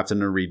and having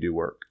to redo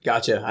work.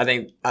 Gotcha. I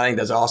think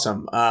that's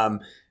awesome.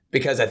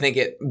 Because I think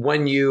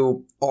when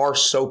you are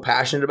so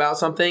passionate about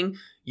something,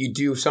 you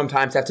do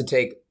sometimes have to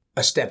take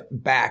a step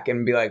back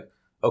and be like,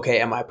 okay,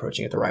 am I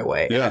approaching it the right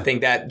way? Yeah. And I think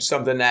that's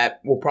something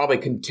that will probably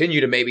continue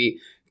to maybe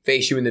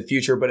face you in the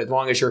future, but as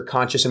long as you're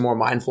conscious and more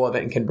mindful of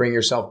it and can bring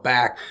yourself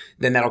back,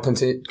 then that'll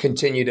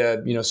continue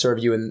to, serve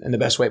you in the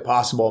best way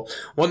possible.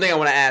 One thing I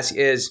want to ask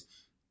is,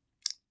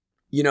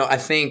 I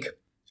think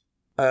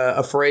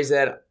a phrase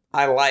that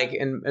I like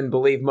and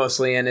believe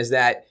mostly in is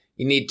that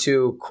you need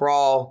to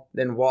crawl,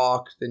 then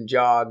walk, then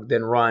jog,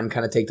 then run,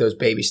 kind of take those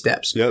baby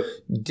steps. Yep.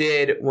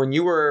 When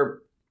you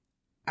were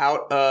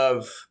out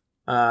of,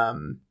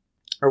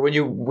 or when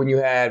you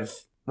had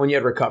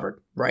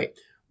recovered, right?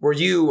 Were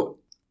you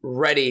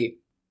ready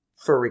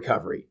for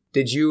recovery?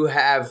 Did you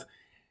have,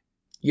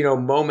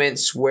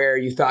 moments where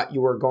you thought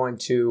you were going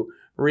to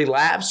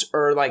relapse,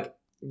 or like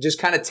just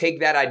kind of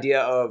take that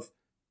idea of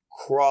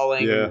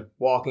crawling,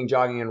 walking,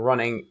 jogging, and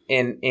running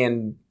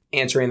and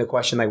answering the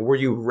question, like, were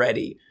you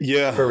ready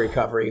for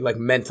recovery, like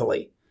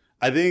mentally?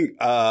 I think,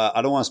 I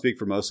don't want to speak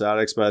for most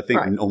addicts, but I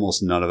think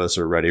almost none of us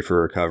are ready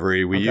for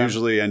recovery. We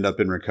usually end up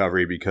in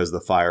recovery because the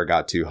fire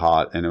got too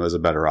hot and it was a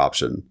better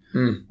option.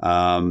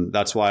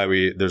 That's why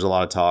there's a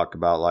lot of talk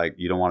about like,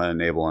 you don't want to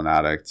enable an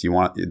addict.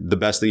 The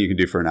best thing you can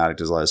do for an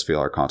addict is let us feel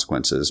our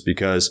consequences,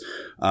 because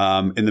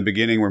in the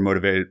beginning we're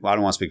motivated. Well, I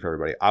don't want to speak for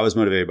everybody. I was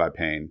motivated by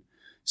pain.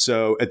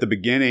 So at the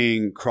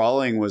beginning,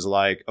 crawling was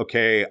like,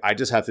 okay, I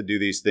just have to do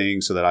these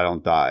things so that I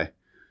don't die.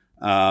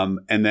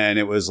 And then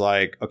it was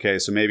like, okay,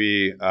 so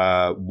maybe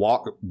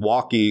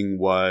walking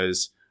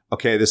was,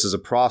 okay, this is a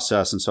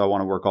process. And so I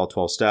want to work all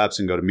 12 steps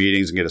and go to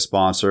meetings and get a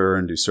sponsor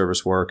and do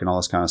service work and all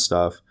this kind of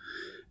stuff.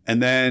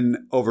 And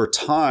then over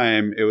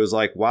time, it was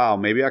like, wow,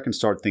 maybe I can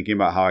start thinking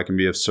about how I can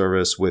be of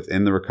service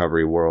within the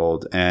recovery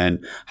world.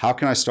 And how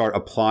can I start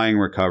applying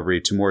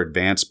recovery to more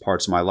advanced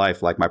parts of my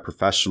life, like my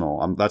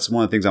professional? That's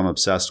one of the things I'm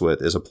obsessed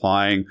with, is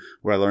applying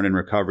what I learned in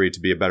recovery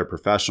to be a better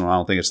professional. I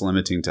don't think it's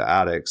limiting to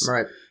addicts.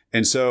 Right.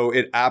 And so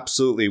it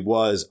absolutely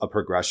was a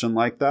progression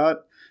like that.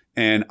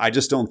 And I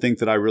just don't think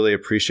that I really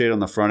appreciate on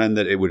the front end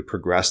that it would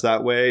progress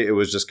that way. It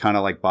was just kind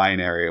of like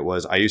binary. It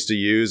was, I used to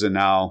use and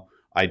now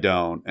I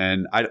don't.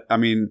 And I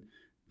mean,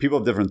 people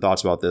have different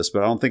thoughts about this,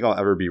 but I don't think I'll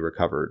ever be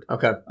recovered.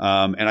 Okay.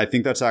 And I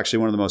think that's actually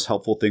one of the most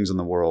helpful things in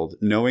the world.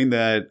 Knowing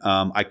that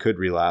I could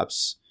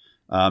relapse,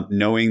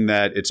 knowing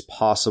that it's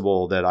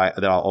possible that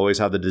I'll always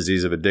have the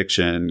disease of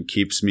addiction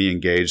keeps me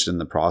engaged in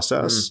the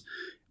process.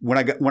 When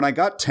I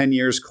got 10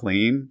 years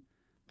clean,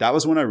 that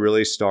was when I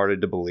really started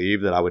to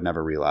believe that I would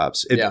never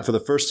relapse. For the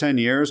first 10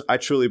 years, I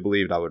truly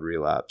believed I would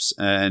relapse.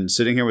 And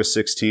sitting here with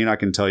 16, I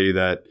can tell you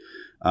that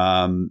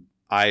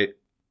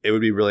it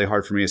would be really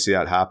hard for me to see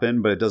that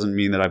happen, but it doesn't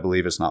mean that I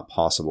believe it's not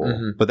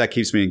possible. But that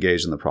keeps me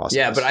engaged in the process.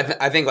 Yeah, but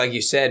I think, like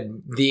you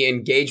said, the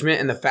engagement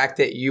and the fact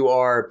that you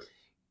are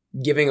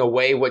giving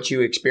away what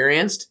you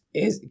experienced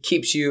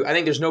keeps you. I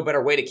think there's no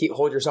better way to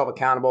hold yourself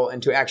accountable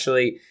and to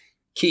actually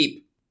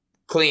keep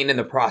clean in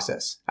the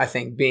process. I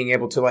think being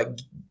able to like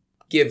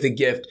give the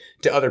gift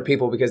to other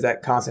people, because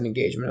that constant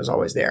engagement is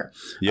always there.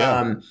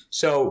 Yeah.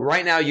 So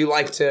right now you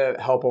like to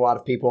help a lot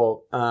of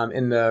people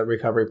in the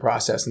recovery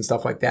process and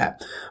stuff like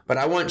that. But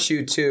I want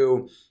you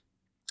to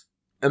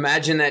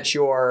imagine that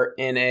you're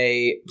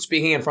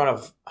speaking in front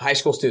of high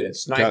school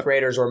students, ninth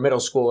graders or middle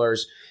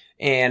schoolers,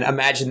 and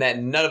imagine that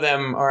none of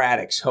them are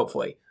addicts,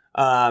 hopefully.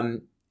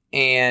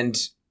 And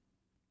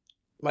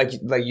like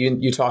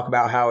you talk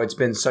about how it's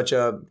been such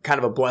a kind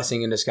of a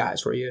blessing in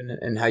disguise for you,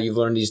 and how you've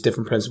learned these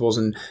different principles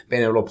and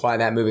been able to apply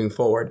that moving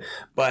forward.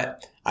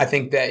 But I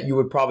think that you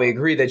would probably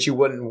agree that you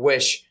wouldn't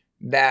wish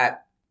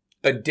that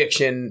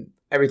addiction,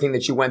 everything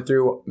that you went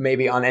through,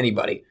 maybe on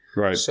anybody.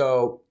 Right.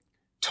 So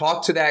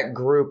talk to that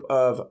group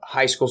of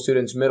high school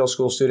students, middle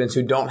school students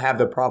who don't have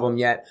the problem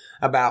yet,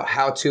 about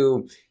how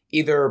to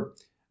either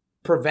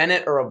prevent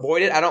it or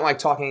avoid it. I don't like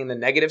talking in the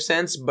negative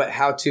sense, but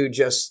how to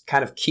just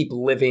kind of keep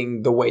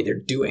living the way they're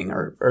doing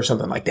or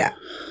something like that.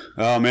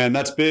 Oh man,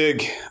 that's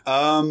big.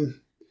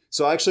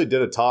 So I actually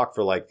did a talk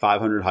for like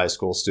 500 high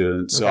school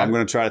students. So I'm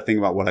going to try to think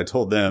about what I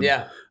told them.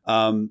 Yeah.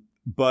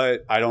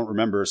 But I don't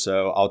remember.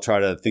 So I'll try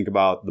to think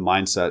about the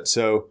mindset.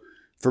 So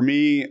for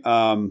me,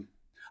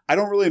 I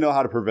don't really know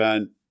how to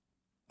prevent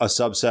a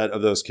subset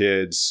of those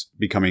kids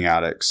becoming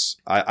addicts.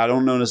 I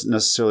don't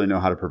necessarily know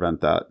how to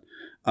prevent that.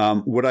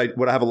 What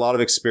I have a lot of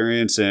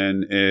experience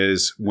in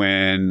is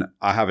when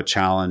I have a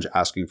challenge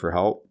asking for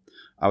help.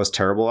 I was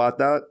terrible at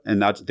that.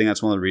 And I think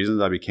that's one of the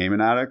reasons I became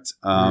an addict,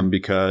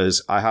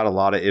 because I had a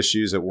lot of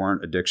issues that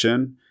weren't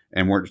addiction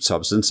and weren't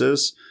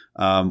substances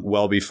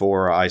well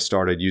before I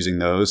started using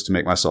those to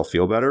make myself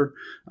feel better.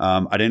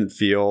 I didn't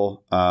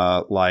feel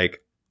like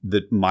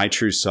that my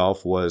true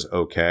self was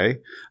okay.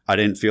 I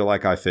didn't feel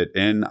like I fit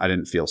in. I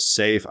didn't feel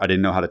safe. I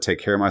didn't know how to take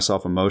care of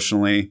myself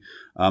emotionally.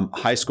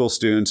 High school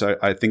students,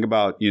 I think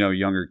about,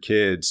 younger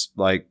kids,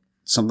 like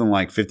something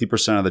like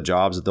 50% of the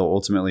jobs that they'll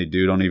ultimately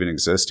do don't even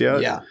exist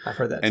yet. Yeah, I've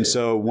heard that And too.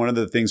 so one of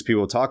the things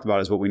people talk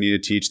about is what we need to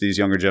teach these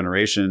younger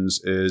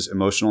generations is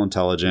emotional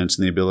intelligence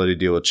and the ability to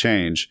deal with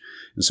change.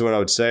 And so what I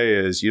would say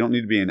is you don't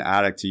need to be an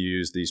addict to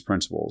use these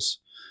principles.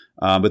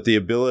 But the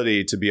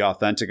ability to be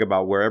authentic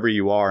about wherever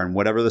you are and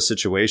whatever the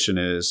situation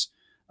is,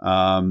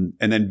 and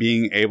then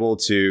being able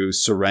to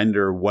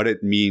surrender what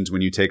it means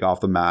when you take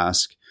off the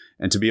mask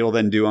and to be able to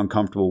then do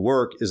uncomfortable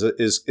work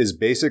is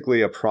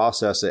basically a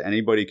process that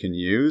anybody can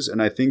use. And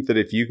I think that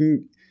if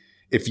you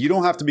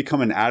don't have to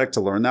become an addict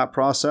to learn that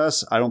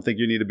process, I don't think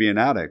you need to be an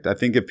addict. I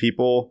think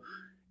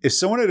if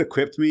someone had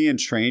equipped me and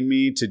trained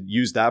me to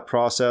use that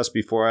process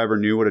before I ever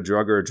knew what a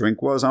drug or a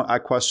drink was, I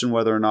question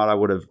whether or not I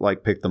would have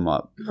picked them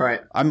up.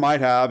 Right. I might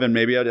have, and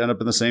maybe I'd end up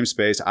in the same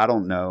space. I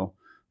don't know.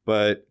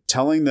 But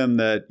telling them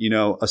that,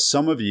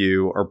 some of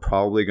you are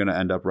probably going to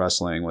end up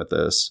wrestling with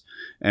this.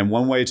 And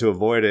one way to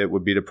avoid it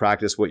would be to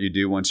practice what you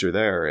do once you're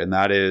there. And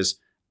that is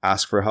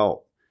ask for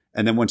help.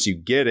 And then once you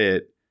get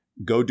it,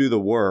 go do the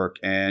work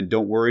and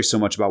don't worry so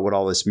much about what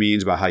all this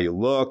means about how you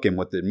look and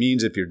what it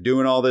means if you're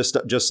doing all this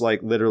stuff. Just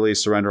literally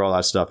surrender all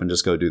that stuff and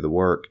just go do the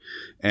work.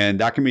 And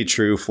that can be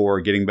true for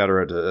getting better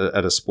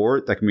at a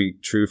sport. That can be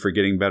true for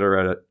getting better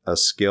at a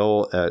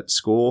skill at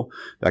school.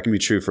 That can be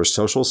true for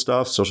social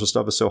stuff. Social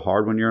stuff is so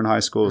hard when you're in high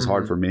school. It's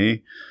hard for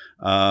me.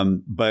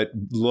 But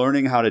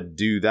learning how to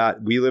do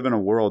that, we live in a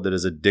world that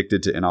is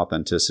addicted to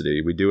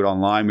inauthenticity. We do it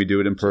online. We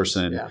do it in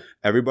person. Yeah.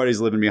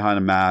 Everybody's living behind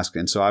a mask.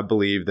 And so I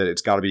believe that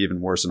it's got to be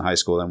even worse in high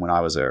school than when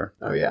I was there.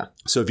 Oh yeah.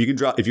 So if you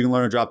can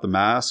learn to drop the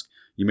mask,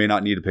 you may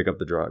not need to pick up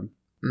the drug.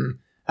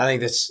 I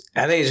think it's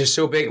just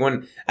so big.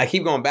 When I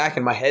keep going back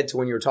in my head to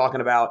when you were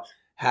talking about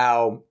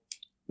how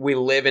we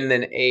live in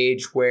an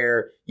age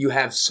where you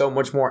have so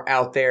much more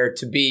out there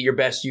to be your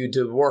best you,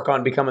 to work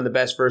on becoming the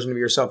best version of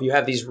yourself. You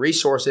have these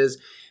resources.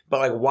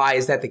 But why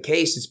is that the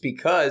case? It's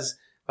because,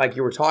 like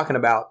you were talking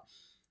about,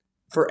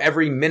 for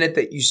every minute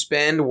that you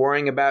spend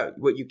worrying about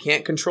what you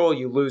can't control,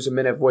 you lose a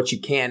minute of what you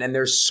can. And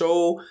there's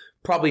so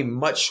probably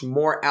much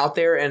more out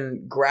there,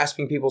 and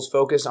grasping people's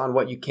focus on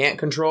what you can't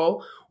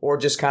control, or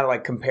just kind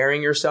of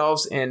comparing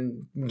yourselves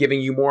and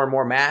giving you more and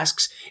more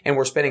masks. And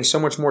we're spending so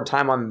much more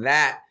time on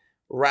that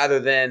rather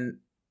than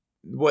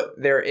what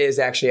there is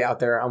actually out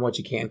there on what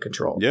you can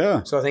control.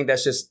 Yeah. So I think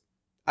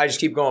I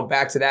just keep going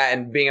back to that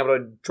and being able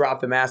to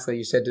drop the mask, like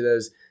you said, to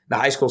the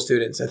high school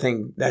students. I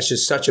think that's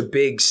just such a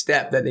big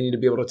step that they need to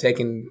be able to take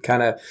and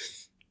kind of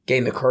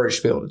gain the courage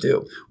to be able to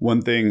do.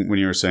 One thing when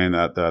you were saying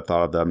that I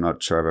thought of that, I'm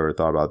not sure I've ever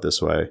thought about it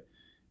this way.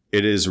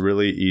 It is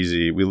really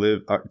easy. We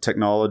live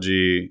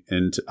technology,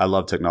 and I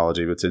love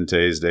technology, but in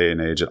today's day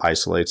and age, it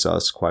isolates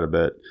us quite a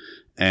bit.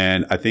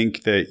 And I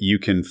think that you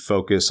can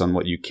focus on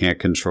what you can't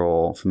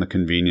control from the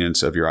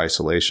convenience of your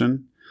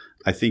isolation.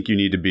 I think you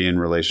need to be in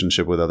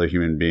relationship with other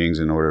human beings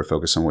in order to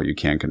focus on what you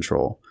can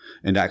control.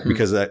 And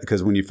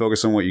because when you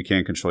focus on what you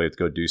can't control, you have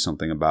to go do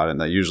something about it.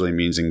 And that usually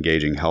means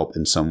engaging help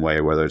in some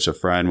way, whether it's a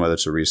friend, whether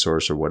it's a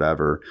resource or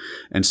whatever.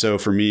 And so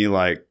for me,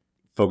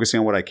 focusing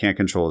on what I can't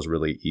control is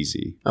really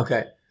easy.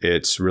 Okay.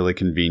 It's really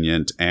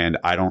convenient, and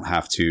I don't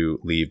have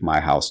to leave my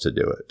house to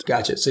do it.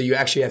 Gotcha. So you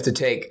actually have to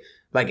take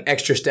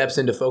extra steps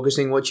into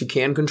focusing what you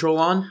can control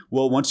on?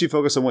 Well, once you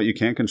focus on what you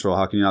can't control,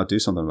 how can you not do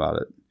something about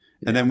it?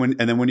 And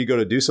then when you go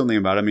to do something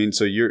about it,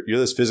 so you're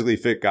this physically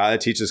fit guy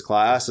that teaches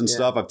class and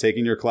stuff. I've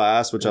taken your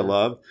class, which I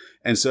love.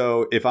 And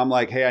so if I'm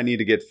like, hey, I need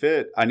to get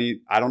fit, I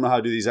don't know how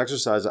to do these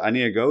exercises. I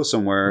need to go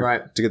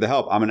somewhere to get the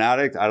help. I'm an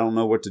addict. I don't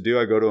know what to do.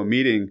 I go to a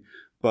meeting.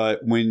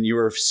 But when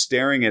you're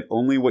staring at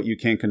only what you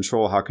can't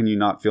control, how can you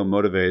not feel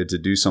motivated to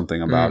do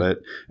something about it?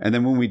 And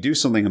then when we do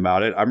something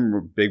about it, I'm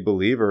a big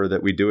believer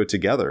that we do it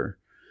together.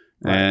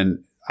 Right.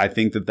 And I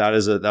think that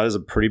is a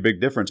pretty big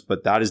difference,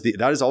 but that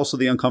is also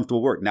the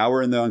uncomfortable work. Now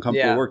we're in the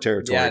uncomfortable work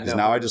territory, because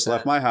now I just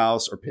left my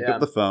house or picked up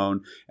the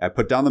phone, I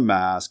put down the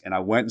mask, and I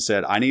went and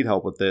said, I need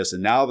help with this.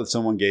 And now that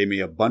someone gave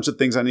me a bunch of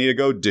things I need to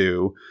go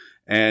do,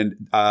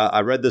 and I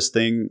read this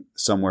thing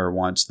somewhere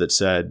once that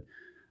said,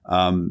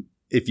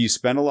 if you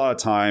spend a lot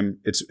of time,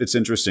 it's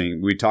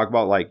interesting. We talk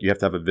about like you have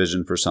to have a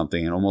vision for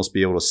something and almost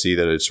be able to see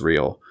that it's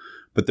real.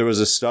 But there was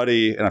a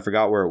study, and I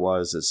forgot where it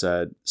was, that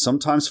said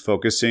sometimes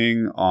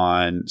focusing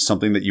on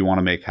something that you want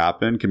to make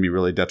happen can be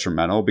really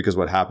detrimental, because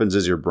what happens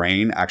is your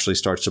brain actually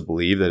starts to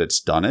believe that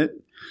it's done it.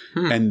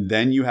 And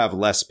then you have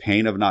less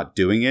pain of not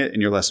doing it,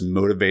 and you're less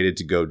motivated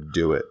to go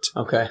do it.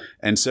 Okay.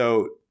 And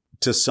so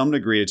to some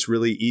degree, it's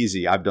really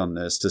easy. I've done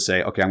this to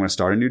say, okay, I'm going to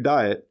start a new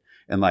diet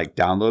and like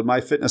download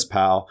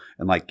MyFitnessPal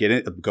and like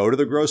go to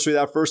the grocery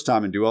that first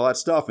time and do all that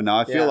stuff. And now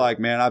I feel like,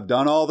 man, I've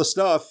done all the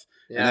stuff.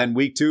 Yeah. And then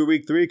week 2,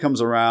 week 3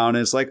 comes around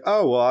and it's like,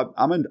 oh, well,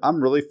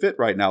 I'm really fit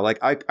right now. Like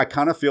I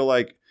kind of feel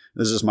like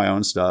this is my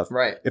own stuff.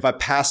 Right. If I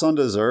pass on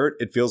dessert,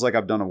 it feels like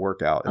I've done a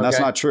workout, and that's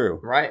not true.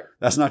 Right.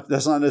 That's not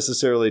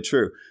necessarily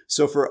true.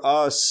 So for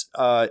us,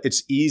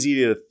 it's easy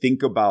to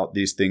think about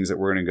these things that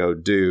we're going to go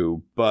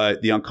do,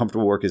 but the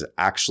uncomfortable work is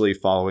actually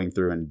following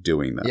through and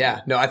doing them.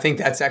 Yeah. No, I think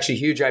that's actually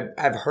huge.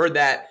 I've heard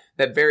that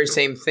very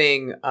same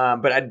thing,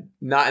 but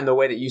not in the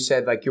way that you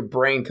said. Like your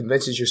brain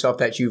convinces yourself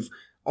that you've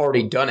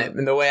already done it.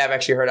 And the way I've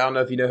actually heard, I don't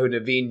know if you know who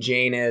Naveen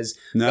Jain is,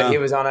 but he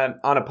was on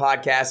a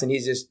podcast, and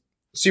he's just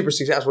super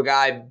successful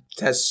guy,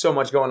 has so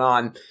much going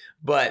on.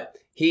 But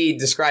he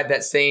described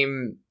that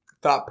same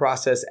thought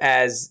process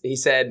as, he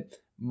said,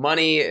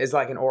 money is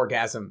like an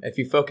orgasm. If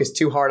you focus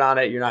too hard on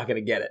it, you're not going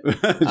to get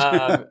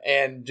it.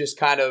 And just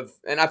kind of,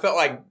 and I felt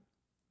like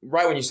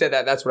right when you said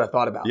that, that's what I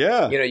thought about.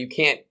 Yeah. You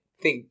can't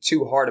think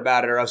too hard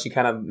about it, or else you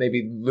kind of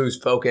maybe lose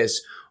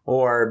focus,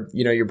 or,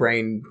 your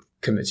brain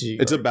convinces you.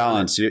 It's a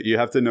balance. You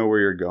have to know where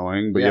you're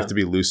going, but you have to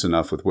be loose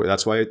enough with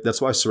that's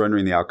why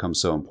surrendering the outcome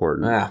is so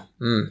important.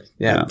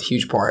 Yeah.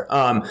 Huge part.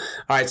 All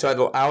right.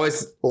 So I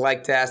always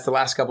like to ask the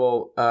last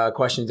couple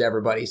questions to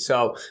everybody.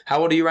 So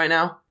how old are you right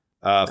now?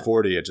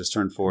 40. I just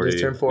turned 40.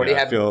 Just turned 40.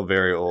 Yeah, I feel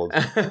very old.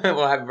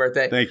 Well, happy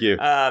birthday. Thank you.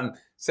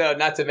 So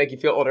not to make you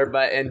feel older,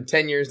 but in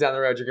 10 years down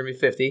the road, you're going to be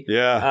 50.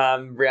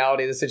 Yeah.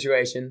 Reality of the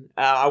situation.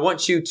 I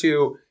want you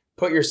to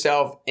put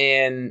yourself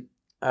in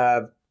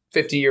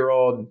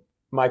 50-year-old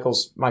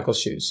Michael's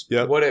shoes.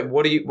 Yep. What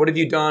have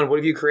you done? What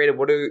have you created?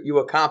 What do you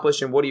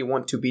accomplish? And what do you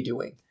want to be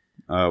doing?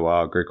 Oh,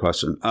 wow. Great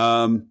question.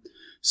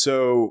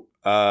 So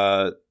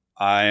I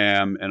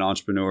am an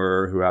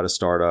entrepreneur who had a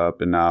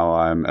startup, and now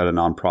I'm at a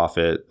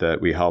nonprofit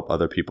that we help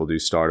other people do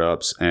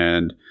startups.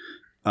 And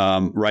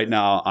right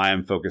now I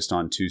am focused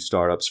on 2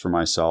 startups for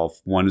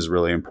myself. One is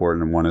really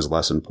important and one is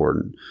less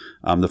important.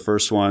 The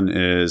first one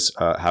is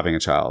having a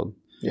child.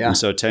 Yeah. And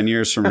so 10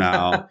 years from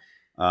now,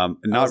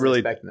 not really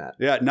expecting that.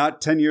 Yeah,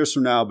 not 10 years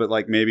from now, but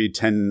like maybe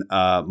 10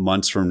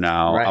 months from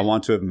now, I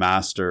want to have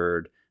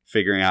mastered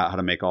figuring out how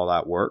to make all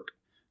that work,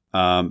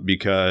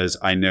 because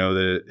I know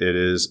that it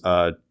is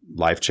a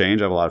life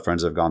change. I have a lot of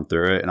friends that have gone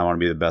through it, and I want to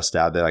be the best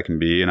dad that I can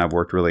be. And I've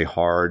worked really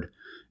hard.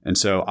 And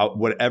so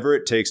whatever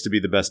it takes to be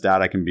the best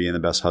dad I can be and the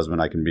best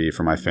husband I can be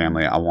for my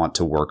family, I want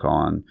to work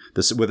on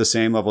this with the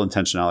same level of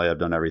intentionality I've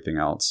done everything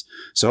else.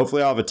 So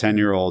hopefully I'll have a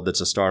 10-year-old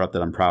that's a startup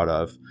that I'm proud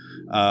of.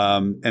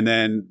 And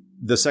then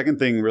the second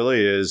thing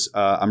really is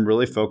I'm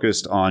really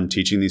focused on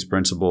teaching these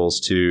principles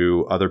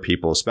to other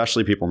people,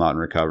 especially people not in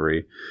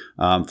recovery,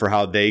 for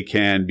how they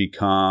can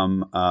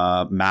become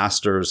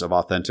masters of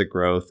authentic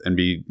growth and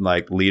be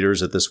like leaders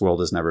that this world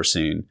has never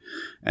seen.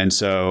 And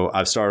so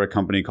I've started a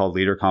company called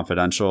Leader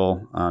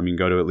Confidential. You can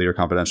go to it,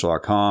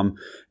 leaderconfidential.com.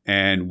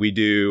 And we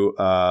do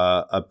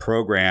a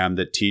program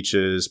that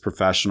teaches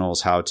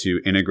professionals how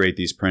to integrate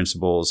these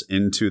principles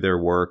into their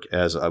work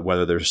as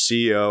whether they're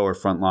CEO or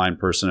frontline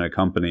person at a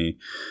company,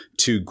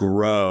 to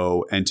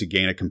grow and to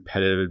gain a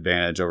competitive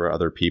advantage over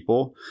other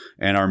people.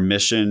 And our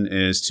mission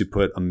is to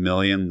put 1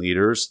 million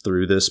leaders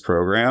through this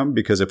program,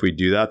 because if we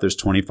do that, there's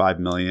 25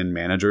 million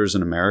managers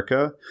in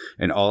America,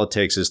 and all it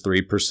takes is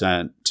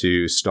 3%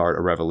 to start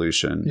a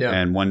revolution. Yeah.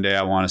 And one day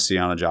I want to see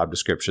on a job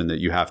description that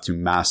you have to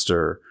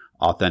master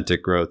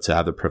authentic growth to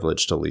have the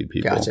privilege to lead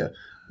people. Gotcha.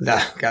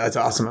 God, that's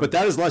awesome. But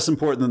that is less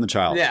important than the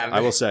child. Yeah,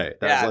 I will say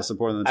that is less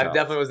important than the child. I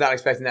definitely was not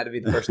expecting that to be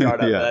the first startup.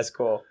 But that's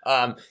cool.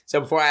 So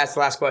before I ask the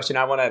last question,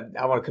 I want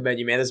to commend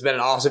you, man. This has been an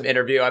awesome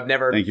interview. I've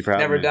never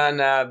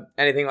done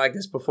anything like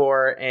this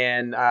before,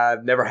 and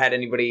I've never had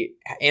anybody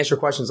answer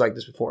questions like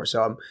this before.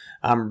 So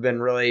I'm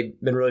been really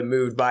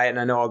moved by it, and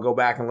I know I'll go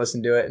back and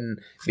listen to it and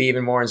be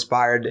even more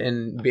inspired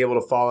and be able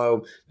to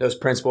follow those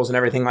principles and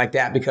everything like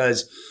that,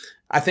 because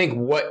I think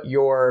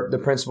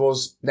the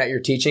principles that you're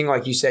teaching,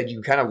 like you said,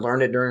 you kind of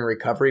learned it during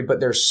recovery, but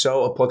they're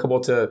so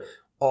applicable to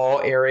all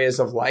areas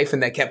of life.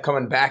 And that kept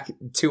coming back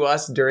to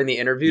us during the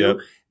interview,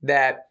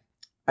 that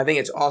I think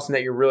it's awesome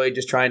that you're really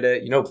just trying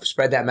to,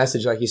 spread that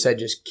message. Like you said,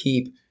 just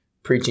keep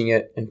preaching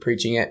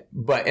it,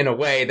 but in a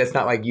way that's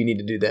not like you need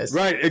to do this.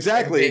 Right.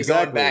 Exactly.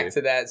 Going back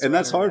to that. And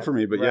that's hard for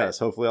me, but yes,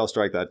 hopefully I'll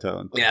strike that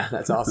tone. Yeah,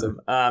 that's awesome.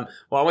 Well,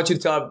 I want you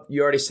to tell,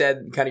 you already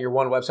said kind of your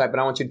one website,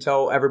 but I want you to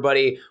tell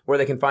everybody where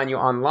they can find you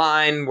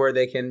online, where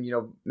they can,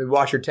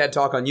 watch your TED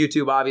Talk on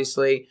YouTube,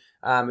 obviously.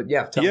 Tell me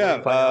where to find you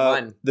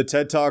online. The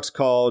TED Talk's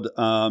called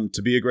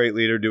To Be a Great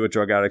Leader, Do What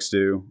Drug Addicts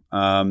Do.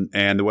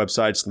 And the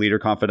website's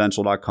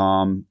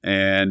leaderconfidential.com.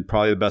 And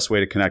probably the best way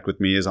to connect with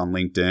me is on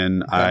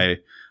LinkedIn. Okay.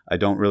 I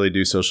don't really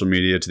do social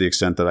media to the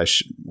extent that I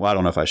should. Well, I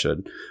don't know if I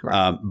should.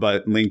 Right.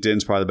 But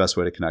LinkedIn's probably the best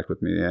way to connect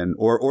with me.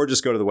 Or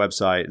just go to the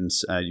website and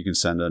you can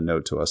send a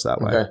note to us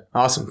that way. Okay.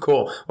 Awesome.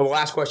 Cool. Well, the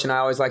last question I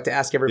always like to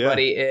ask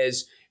everybody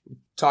is,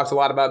 talks a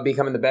lot about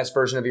becoming the best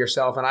version of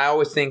yourself. And I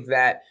always think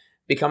that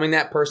becoming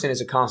that person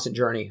is a constant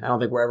journey. I don't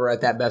think we're ever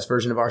at that best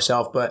version of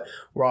ourselves, but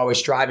we're always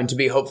striving to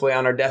be. Hopefully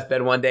on our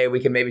deathbed one day, we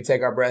can maybe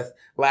take our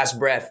last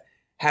breath,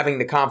 having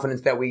the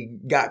confidence that we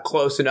got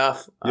close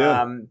enough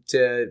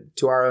to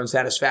our own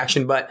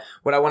satisfaction. But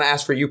what I want to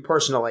ask for you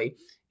personally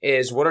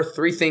is, what are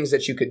 3 things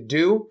that you could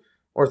do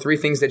or 3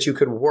 things that you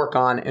could work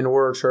on in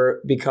order to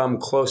become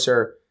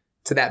closer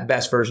to that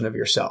best version of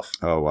yourself?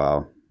 Oh,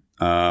 wow.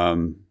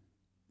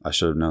 I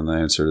should have known the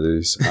answer to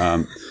these.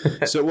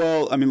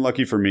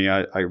 Lucky for me,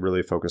 I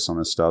really focus on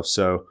this stuff.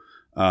 So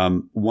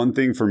one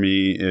thing for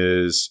me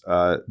is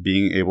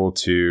being able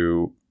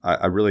to,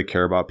 I really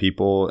care about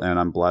people, and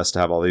I'm blessed to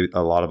have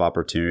a lot of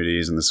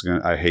opportunities.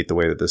 And I hate the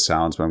way that this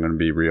sounds, but I'm going to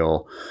be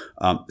real.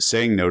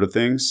 Saying no to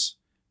things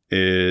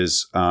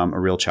is a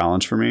real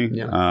challenge for me.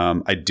 Yeah.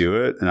 I do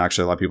it, and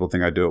actually a lot of people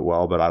think I do it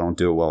well, but I don't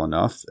do it well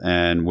enough.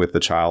 And with the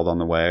child on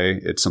the way,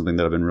 it's something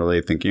that I've been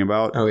really thinking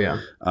about. Oh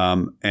yeah.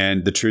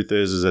 And the truth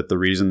is that the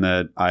reason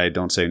that I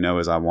don't say no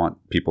is I want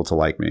people to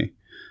like me.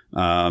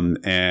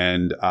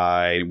 And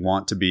I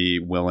want to be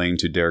willing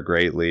to dare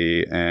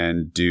greatly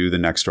and do the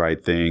next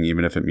right thing,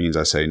 even if it means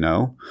I say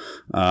no.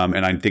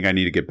 And I think I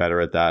need to get better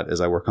at that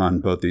as I work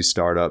on both these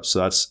startups.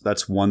 So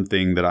that's one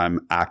thing that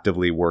I'm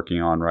actively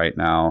working on right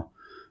now.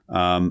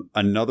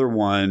 Another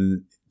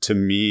one to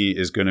me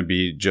is going to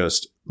be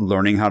just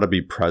learning how to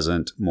be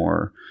present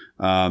more.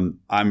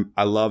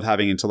 I love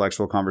having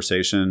intellectual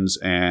conversations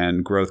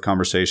and growth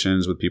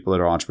conversations with people that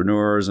are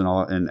entrepreneurs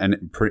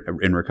and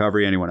in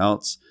recovery, anyone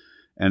else.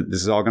 And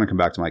this is all going to come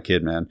back to my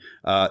kid, man.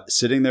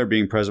 Sitting there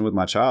being present with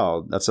my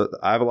child.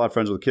 I have a lot of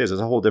friends with kids. It's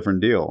a whole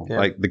different deal. Yeah.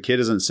 Like the kid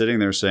isn't sitting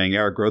there saying,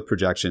 our growth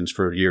projections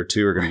for year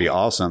 2 are going to be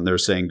awesome. They're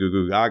saying goo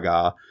goo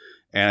gaga.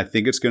 And I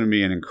think it's going to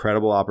be an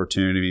incredible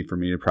opportunity for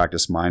me to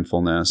practice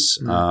mindfulness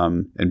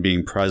and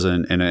being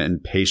present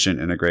and patient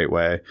in a great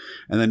way.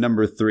 And then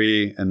number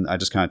 3, and I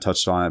just kind of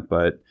touched on it,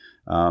 but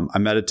I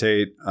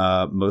meditate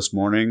most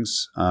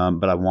mornings,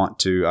 but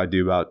I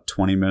do about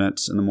 20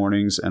 minutes in the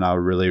mornings, and I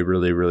really,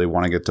 really, really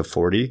want to get to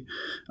 40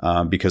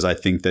 because I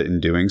think that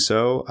in doing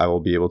so, I will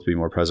be able to be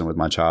more present with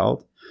my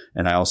child.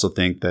 And I also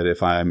think that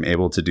if I'm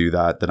able to do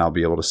that, then I'll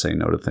be able to say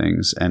no to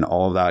things. And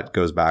all of that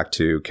goes back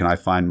to, can I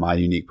find my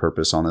unique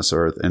purpose on this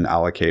earth and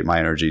allocate my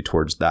energy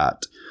towards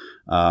that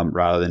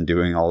rather than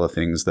doing all the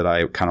things that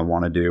I kind of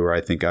want to do or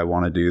I think I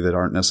want to do that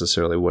aren't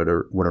necessarily what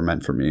are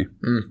meant for me.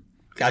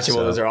 Gotcha.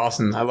 Well, those are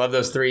awesome. I love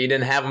those 3. You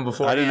didn't have them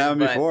before. I didn't have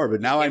them before, but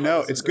now I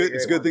know. It's good.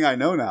 It's a good thing I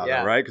know now,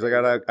 though, right? Because I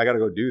gotta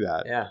go do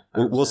that. Yeah.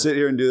 We'll sit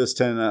here and do this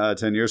 10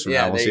 years from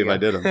now. We'll see if I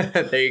did them.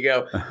 There you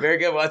go. Very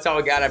good. Well, that's all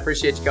we got. I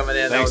appreciate you coming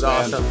in. Thanks,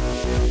 that was man. Awesome.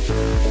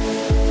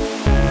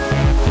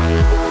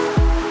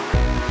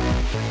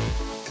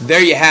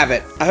 There you have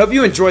it. I hope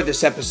you enjoyed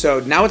this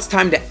episode. Now it's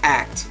time to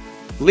act.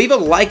 Leave a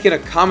like and a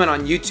comment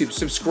on YouTube.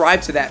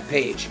 Subscribe to that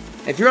page.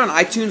 If you're on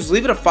iTunes,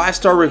 leave it a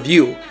 5-star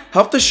review.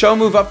 Help the show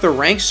move up the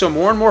ranks so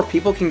more and more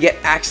people can get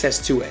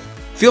access to it.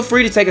 Feel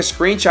free to take a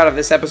screenshot of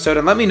this episode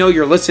and let me know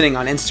you're listening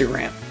on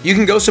Instagram. You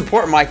can go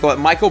support Michael at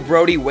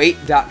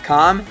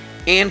michaelbrodyweight.com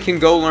and can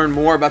go learn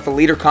more about the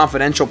Leader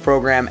Confidential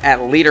program at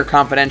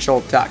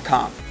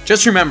leaderconfidential.com.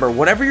 Just remember,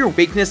 whatever your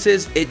weakness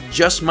is, it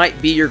just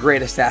might be your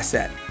greatest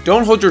asset.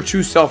 Don't hold your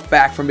true self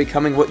back from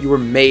becoming what you were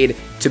made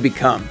to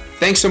become.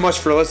 Thanks so much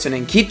for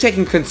listening. Keep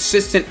taking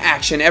consistent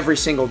action every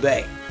single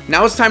day.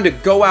 Now it's time to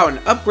go out and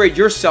upgrade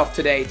yourself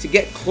today to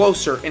get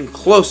closer and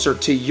closer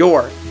to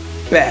your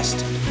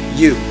best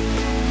you.